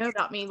don't know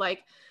about me.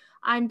 Like,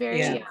 I'm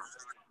very.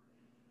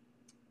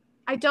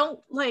 I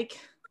don't like.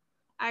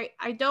 I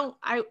don't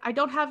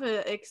have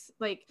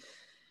like.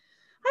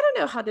 I don't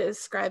know how to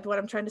describe what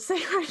I'm trying to say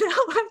right now.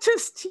 I'm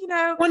just,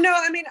 Well, no,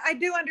 I mean, I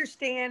do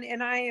understand,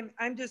 and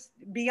I'm just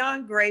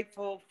beyond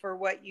grateful for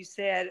what you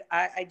said.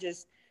 I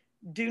just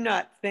do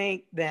not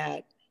think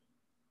that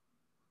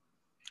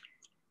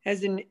I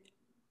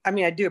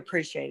do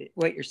appreciate it,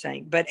 what you're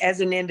saying, but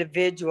as an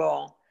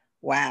individual,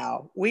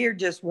 wow, we are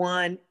just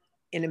one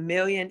in a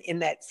million in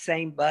that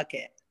same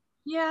bucket.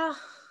 Yeah.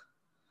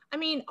 I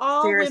mean,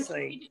 all seriously.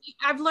 Women,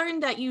 I've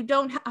learned that you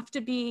don't have to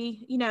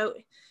be,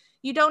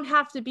 you don't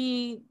have to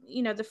be,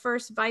 the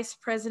first vice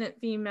president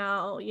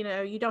female,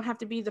 you don't have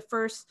to be the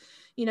first,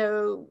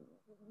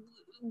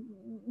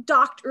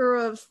 doctor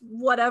of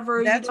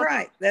whatever. That's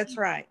right. That's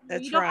right.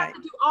 You don't have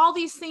to do all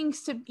these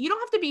things you don't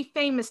have to be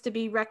famous to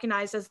be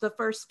recognized as the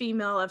first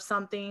female of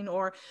something.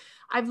 Or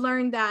I've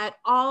learned that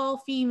all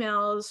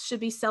females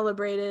should be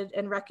celebrated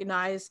and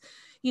recognized.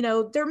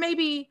 There may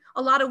be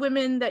a lot of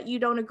women that you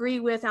don't agree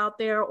with out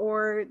there,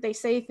 or they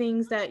say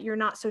things that you're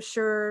not so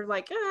sure,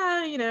 like,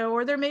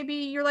 or there may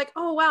be, you're like,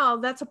 oh, wow,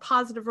 that's a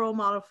positive role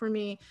model for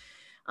me.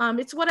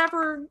 It's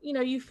whatever,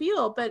 you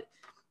feel. But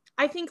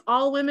I think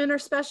all women are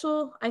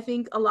special. I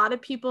think a lot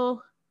of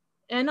people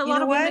and a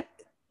lot of women.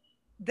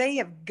 They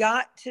have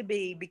got to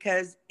be,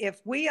 because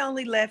if we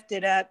only left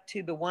it up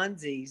to the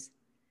onesies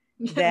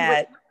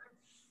that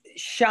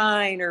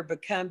shine or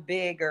become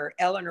big, or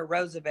Eleanor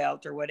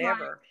Roosevelt or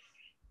whatever, right.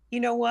 You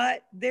know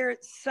what?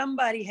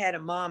 Somebody had a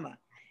mama,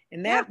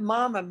 and that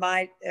mama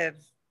might have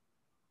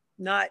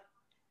not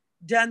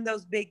done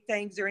those big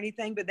things or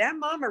anything, but that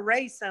mama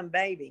raised some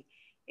baby,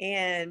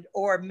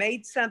 or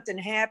made something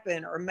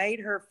happen, or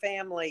made her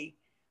family,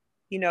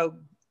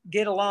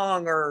 get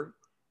along, or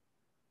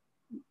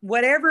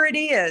whatever it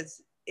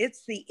is.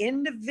 It's the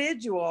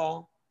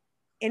individual,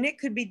 and it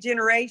could be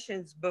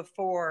generations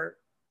before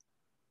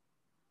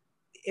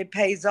it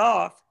pays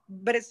off,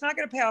 but it's not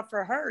going to pay off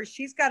for her.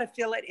 She's got to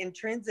feel it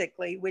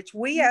intrinsically, which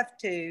we have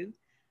to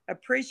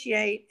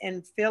appreciate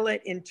and feel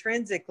it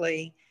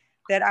intrinsically,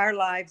 that our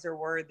lives are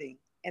worthy,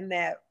 and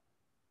that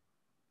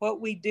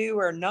what we do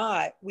or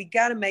not, we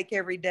got to make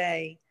every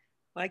day,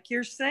 like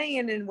you're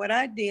saying, and what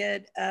I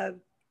did.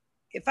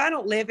 If I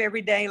don't live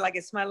every day like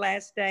it's my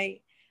last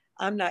day,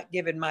 I'm not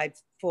giving my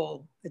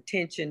full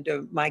attention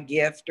to my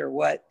gift or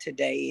what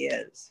today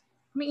is.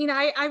 I mean,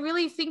 I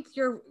really think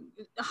you're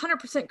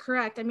 100%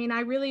 correct. I mean,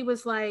 I really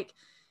was like,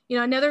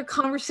 another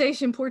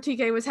conversation poor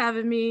TK was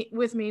having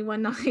with me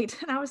one night.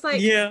 And I was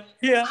like, I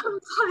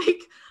was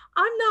like,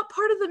 I'm not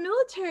part of the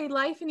military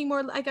life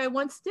anymore like I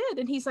once did.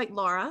 And he's like,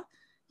 Laura,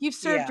 you've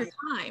served your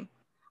time.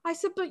 I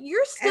said, but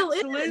you're still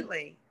in.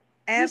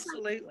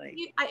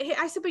 Absolutely.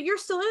 I said, but you're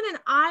still in, and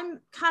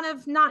I'm kind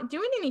of not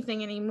doing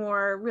anything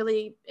anymore,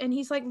 really. And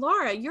he's like,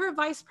 Laura, you're a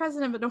vice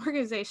president of an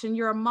organization.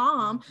 You're a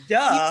mom.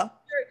 Duh.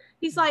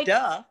 He's like,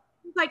 duh.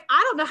 He's like,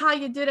 I don't know how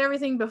you did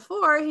everything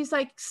before. He's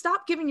like,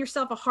 stop giving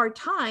yourself a hard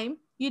time.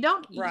 You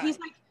don't. Right.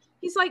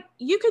 He's like,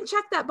 you can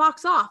check that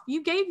box off.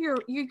 You gave your.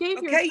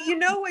 Okay, you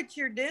know what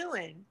you're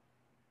doing,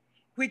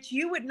 which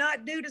you would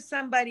not do to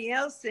somebody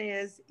else,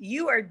 is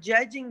you are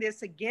judging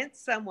this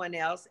against someone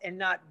else and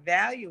not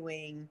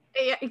valuing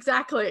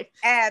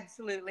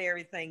absolutely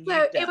everything.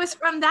 So it was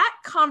from that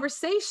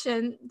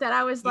conversation that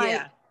I was like,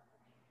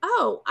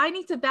 oh, I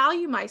need to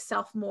value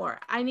myself more.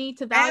 I need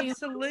to value.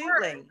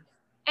 Absolutely.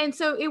 And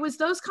so it was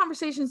those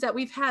conversations that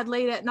we've had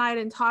late at night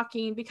and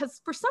talking,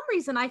 because for some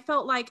reason I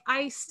felt like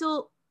I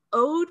still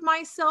owed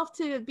myself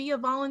to be a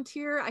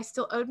volunteer. I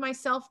still owed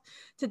myself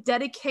to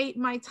dedicate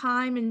my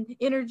time and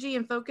energy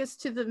and focus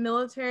to the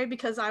military,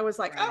 because I was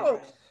like,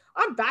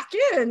 I'm back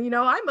in,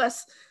 I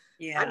must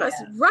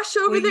rush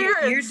over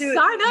there and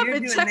sign up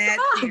and check the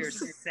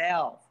box.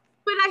 Yourself.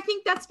 But I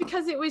think that's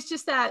because it was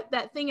just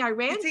that thing I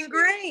ran. It's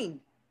ingrained.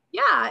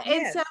 Yeah. Yes.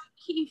 And so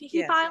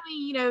he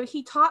finally,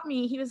 he taught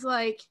me, he's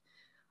like,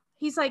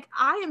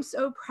 I am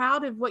so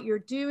proud of what you're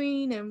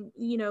doing, and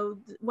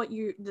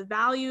the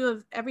value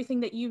of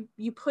everything that you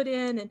put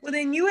in. And well,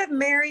 then you have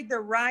married the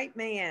right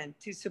man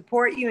to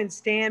support you and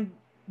stand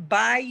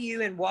by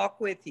you and walk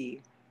with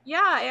you. Yeah,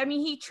 I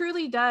mean, he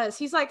truly does.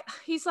 He's like,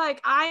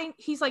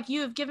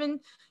 you have given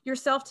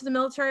yourself to the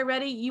military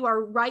already. You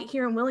are right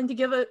here and willing to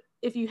give it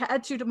if you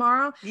had to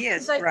tomorrow.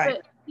 Yes, He's like,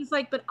 right.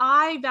 but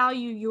I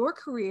value your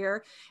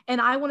career and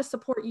I want to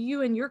support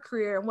you in your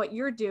career and what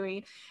you're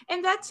doing.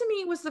 And that to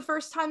me was the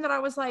first time that I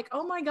was like,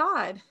 oh my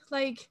God,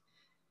 like,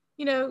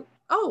 you know,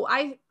 oh,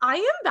 I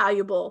am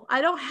valuable.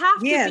 I don't have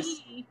to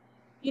be,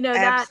 you know,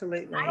 that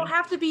I don't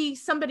have to be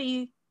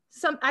somebody,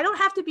 I don't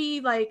have to be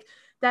like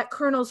that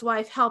colonel's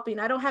wife helping.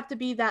 I don't have to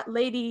be that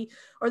lady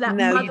or that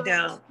mother. You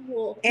don't.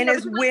 And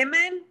as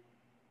women,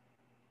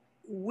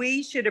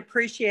 we should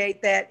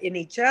appreciate that in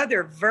each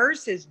other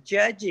versus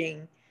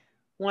judging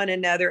one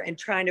another and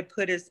trying to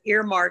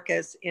earmark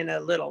us in a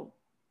little.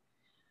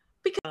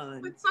 But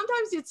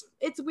sometimes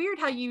it's weird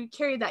how you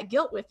carry that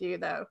guilt with you,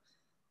 though.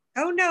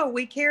 Oh no,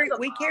 we carry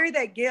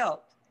that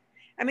guilt.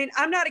 I mean,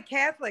 I'm not a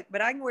Catholic,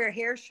 but I can wear a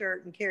hair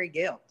shirt and carry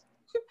guilt.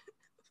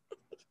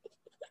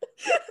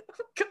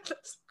 God,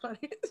 that's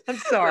funny. I'm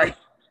sorry.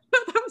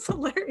 That was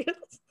hilarious.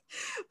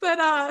 But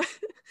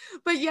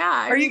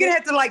yeah. Are you gonna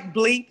have to like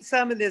bleep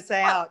some of this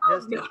out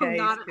just in case?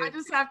 Not, I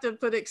just have to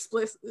put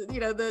explicit, you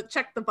know,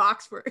 check the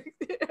box for it.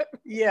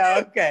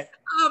 Yeah, okay.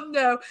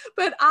 No,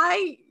 but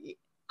I've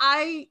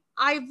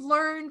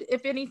learned,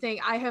 if anything,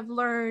 I have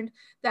learned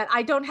that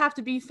I don't have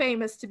to be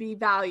famous to be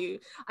valued.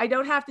 I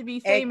don't have to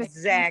be famous.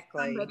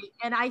 Exactly. To be somebody.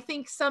 And I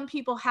think some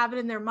people have it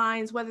in their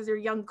minds, whether they're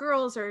young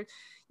girls or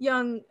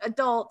young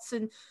adults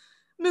and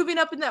moving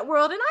up in that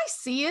world. And I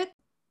see it.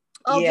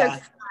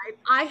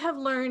 I have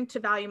learned to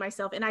value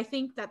myself. And I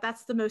think that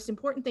that's the most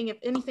important thing, if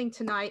anything,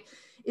 tonight,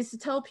 is to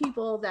tell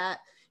people that,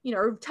 you know,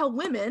 or tell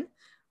women,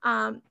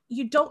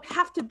 you don't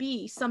have to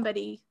be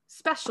somebody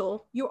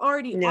special. You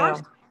already are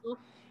special.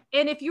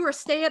 And if you're a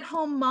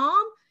stay-at-home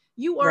mom,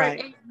 you are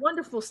a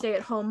wonderful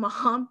stay-at-home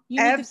mom.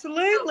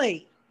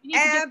 Absolutely.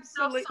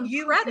 Absolutely.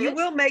 You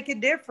will make a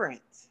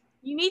difference.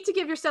 You need to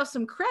give yourself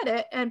some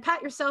credit and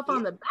pat yourself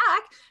on the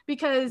back,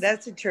 because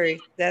that's the truth.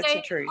 That's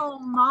the truth.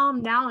 Stay-at-home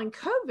mom now in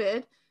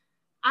COVID,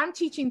 I'm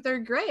teaching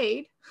 3rd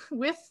grade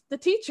with the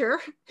teacher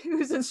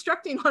who's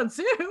instructing on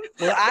Zoom.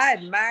 Well, I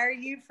admire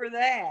you for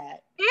that.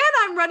 And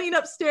I'm running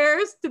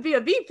upstairs to be a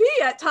VP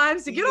at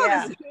times to get on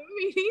a Zoom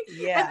meeting.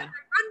 Yeah. And then I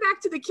run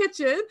back to the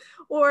kitchen,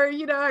 or,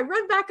 you know, I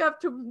run back up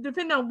to,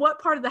 depending on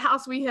what part of the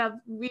house we have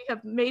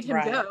made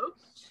him go.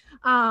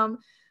 But I'm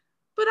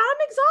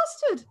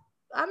exhausted.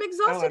 I'm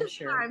exhausted at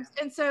times.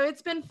 And so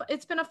it's been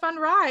a fun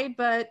ride,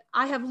 but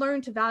I have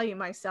learned to value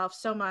myself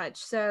so much.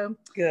 So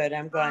good.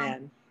 I'm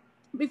glad.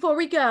 Before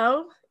we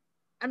go,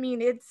 I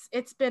mean,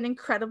 it's been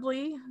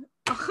incredibly.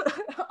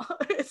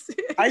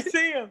 I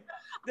see him.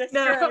 That's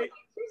great.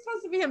 He's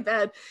supposed to be in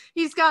bed.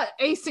 He's got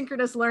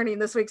asynchronous learning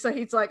this week, so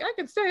he's like, I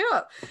can stay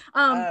up.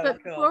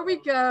 But cool. Before we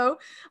go,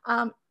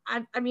 I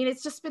mean,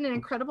 it's just been an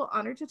incredible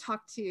honor to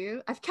talk to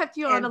you. I've kept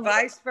you on, and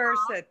vice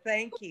versa.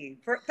 Thank you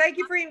for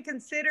even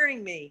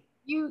considering me.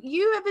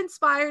 You have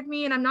inspired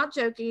me, and I'm not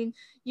joking.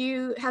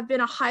 You have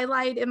been a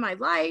highlight in my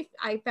life.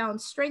 I found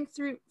strength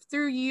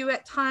through you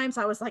at times.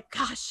 I was like,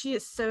 gosh, she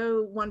is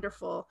so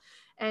wonderful,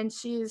 and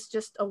she is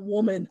just a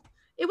woman.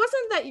 It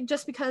wasn't that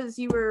just because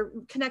you were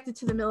connected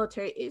to the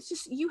military. It's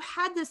just you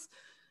had this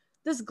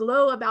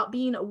glow about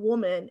being a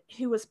woman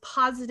who was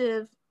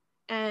positive,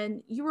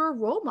 and you were a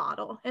role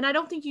model. And I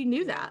don't think you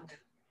knew that.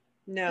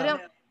 No.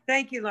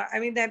 Thank you, Laura. I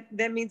mean,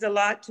 that means a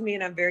lot to me,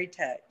 and I'm very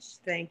touched.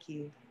 Thank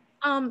you.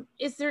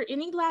 Is there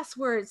any last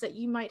words that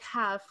you might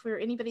have for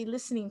anybody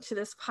listening to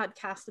this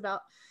podcast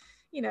about,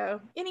 you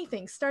know,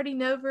 anything,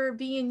 starting over,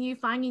 being you,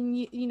 finding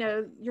you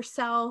know,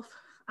 yourself?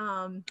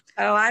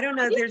 I don't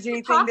know if there's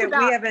anything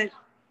that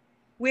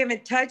we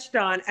haven't touched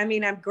on. I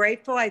mean, I'm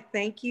grateful. I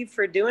thank you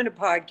for doing a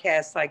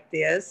podcast like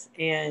this,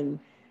 and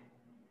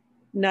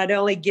not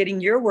only getting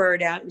your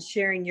word out and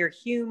sharing your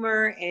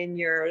humor and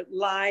your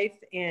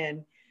life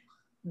and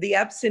the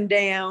ups and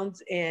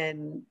downs,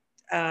 and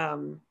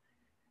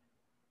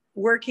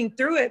working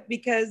through it,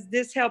 because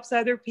this helps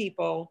other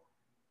people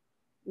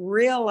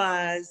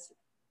realize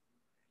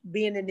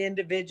being an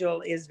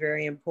individual is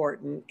very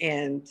important.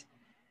 And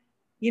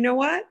you know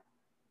what?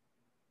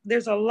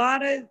 There's a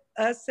lot of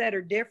us that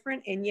are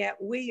different, and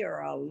yet we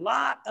are a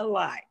lot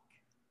alike.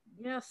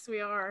 Yes,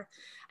 we are.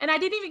 And I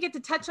didn't even get to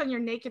touch on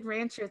your Naked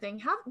Rancher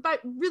thing.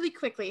 But really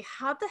quickly,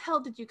 how the hell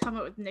did you come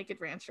up with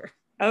Naked Rancher?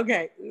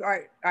 Okay. All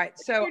right.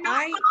 So you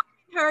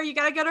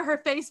got to go to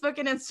her Facebook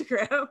and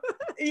Instagram.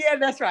 Yeah,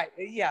 that's right.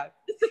 Yeah.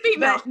 It's a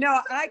female. But no,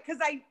 because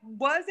I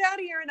was out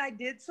here and I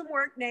did some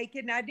work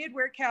naked, and I did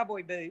wear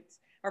cowboy boots,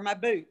 or my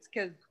boots,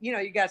 because, you know,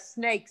 you got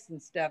snakes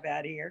and stuff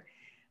out here.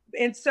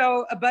 And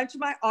so a bunch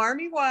of my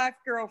Army wife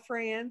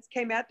girlfriends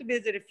came out to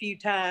visit a few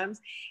times,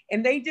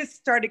 and they just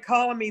started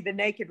calling me the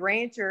Naked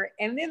Rancher.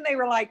 And then they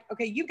were like,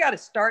 okay, you got to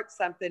start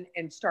something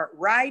and start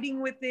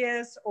writing with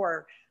this,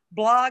 or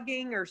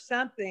blogging or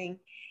something.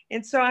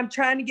 And so I'm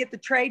trying to get the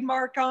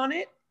trademark on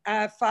it.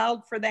 I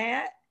filed for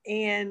that,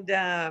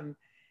 and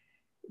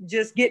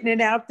just getting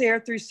it out there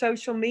through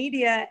social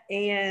media.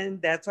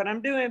 And that's what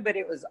I'm doing. But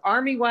it was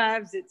Army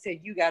wives that said,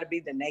 you got to be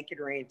the Naked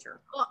Rancher.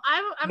 Well,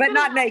 but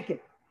not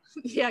naked.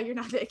 Yeah, you're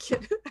not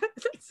naked.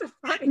 That's so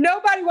funny.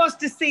 Nobody wants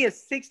to see a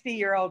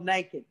 60-year-old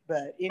naked,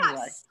 but anyway.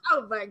 Yes.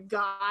 Oh my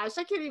gosh.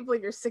 I can't even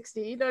believe you're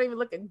 60. You don't even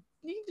look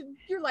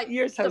you're like,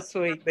 you're so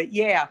sweet, but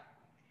yeah.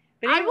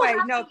 But anyway,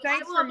 no,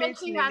 thanks for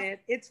mentioning it.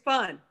 It's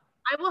fun.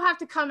 I will have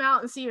to come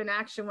out and see you in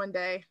action one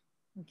day.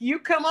 You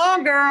come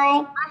on,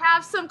 girl.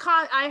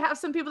 I have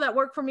some people that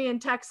work for me in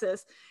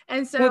Texas.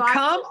 And so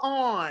come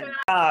on,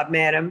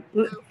 madam.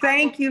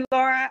 Thank you,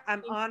 Laura.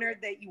 I'm honored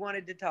that you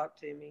wanted to talk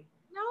to me.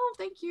 No,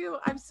 thank you.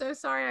 I'm so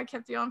sorry I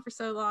kept you on for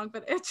so long,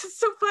 but it's just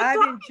so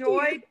fun.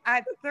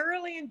 I've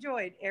thoroughly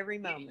enjoyed every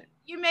moment.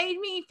 You made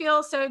me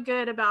feel so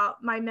good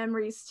about my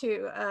memories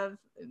too of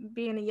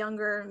being a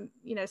younger,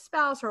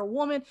 spouse or a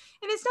woman.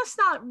 And it's just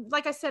not,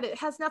 like I said, it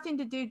has nothing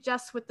to do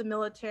just with the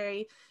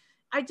military.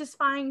 I just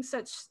find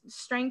such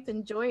strength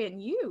and joy in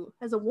you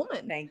as a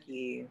woman. Thank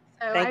you.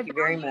 So Thank you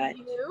very much.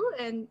 You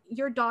and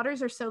your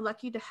daughters are so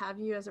lucky to have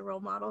you as a role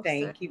model.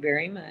 Thank you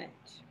very much.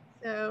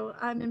 So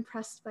I'm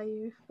impressed by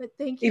you, but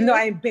thank you. Even though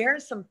I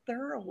embarrass them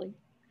thoroughly.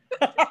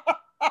 Who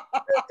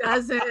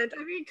doesn't?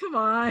 I mean, come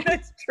on.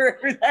 That's true.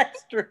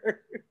 That's true.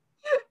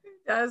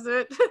 Does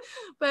it?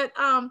 But,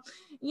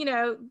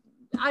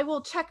 I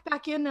will check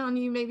back in on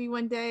you maybe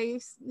one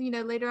day,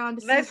 later on.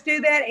 Let's do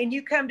that. And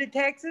you come to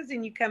Texas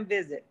and you come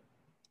visit.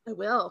 I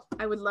will.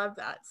 I would love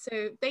that.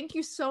 So thank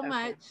you so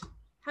much.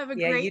 Have a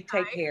great night. Yeah, you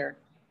take care.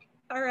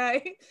 All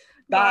right.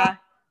 Bye.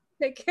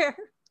 Take care.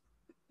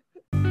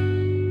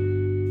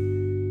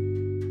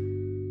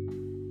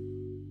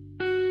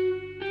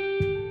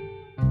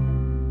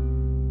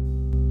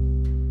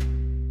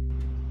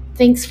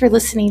 Thanks for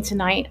listening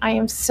tonight. I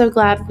am so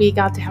glad we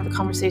got to have a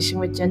conversation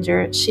with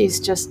Ginger. She's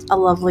just a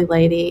lovely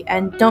lady.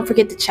 And don't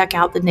forget to check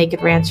out The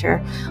Naked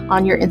Rancher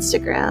on your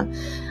Instagram.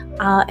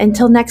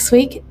 Until next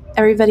week,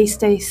 everybody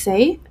stay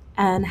safe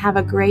and have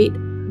a great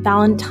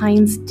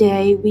Valentine's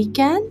Day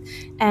weekend,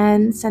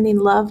 and sending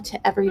love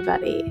to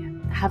everybody.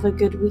 Have a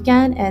good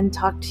weekend and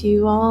talk to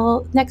you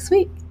all next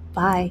week.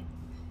 Bye.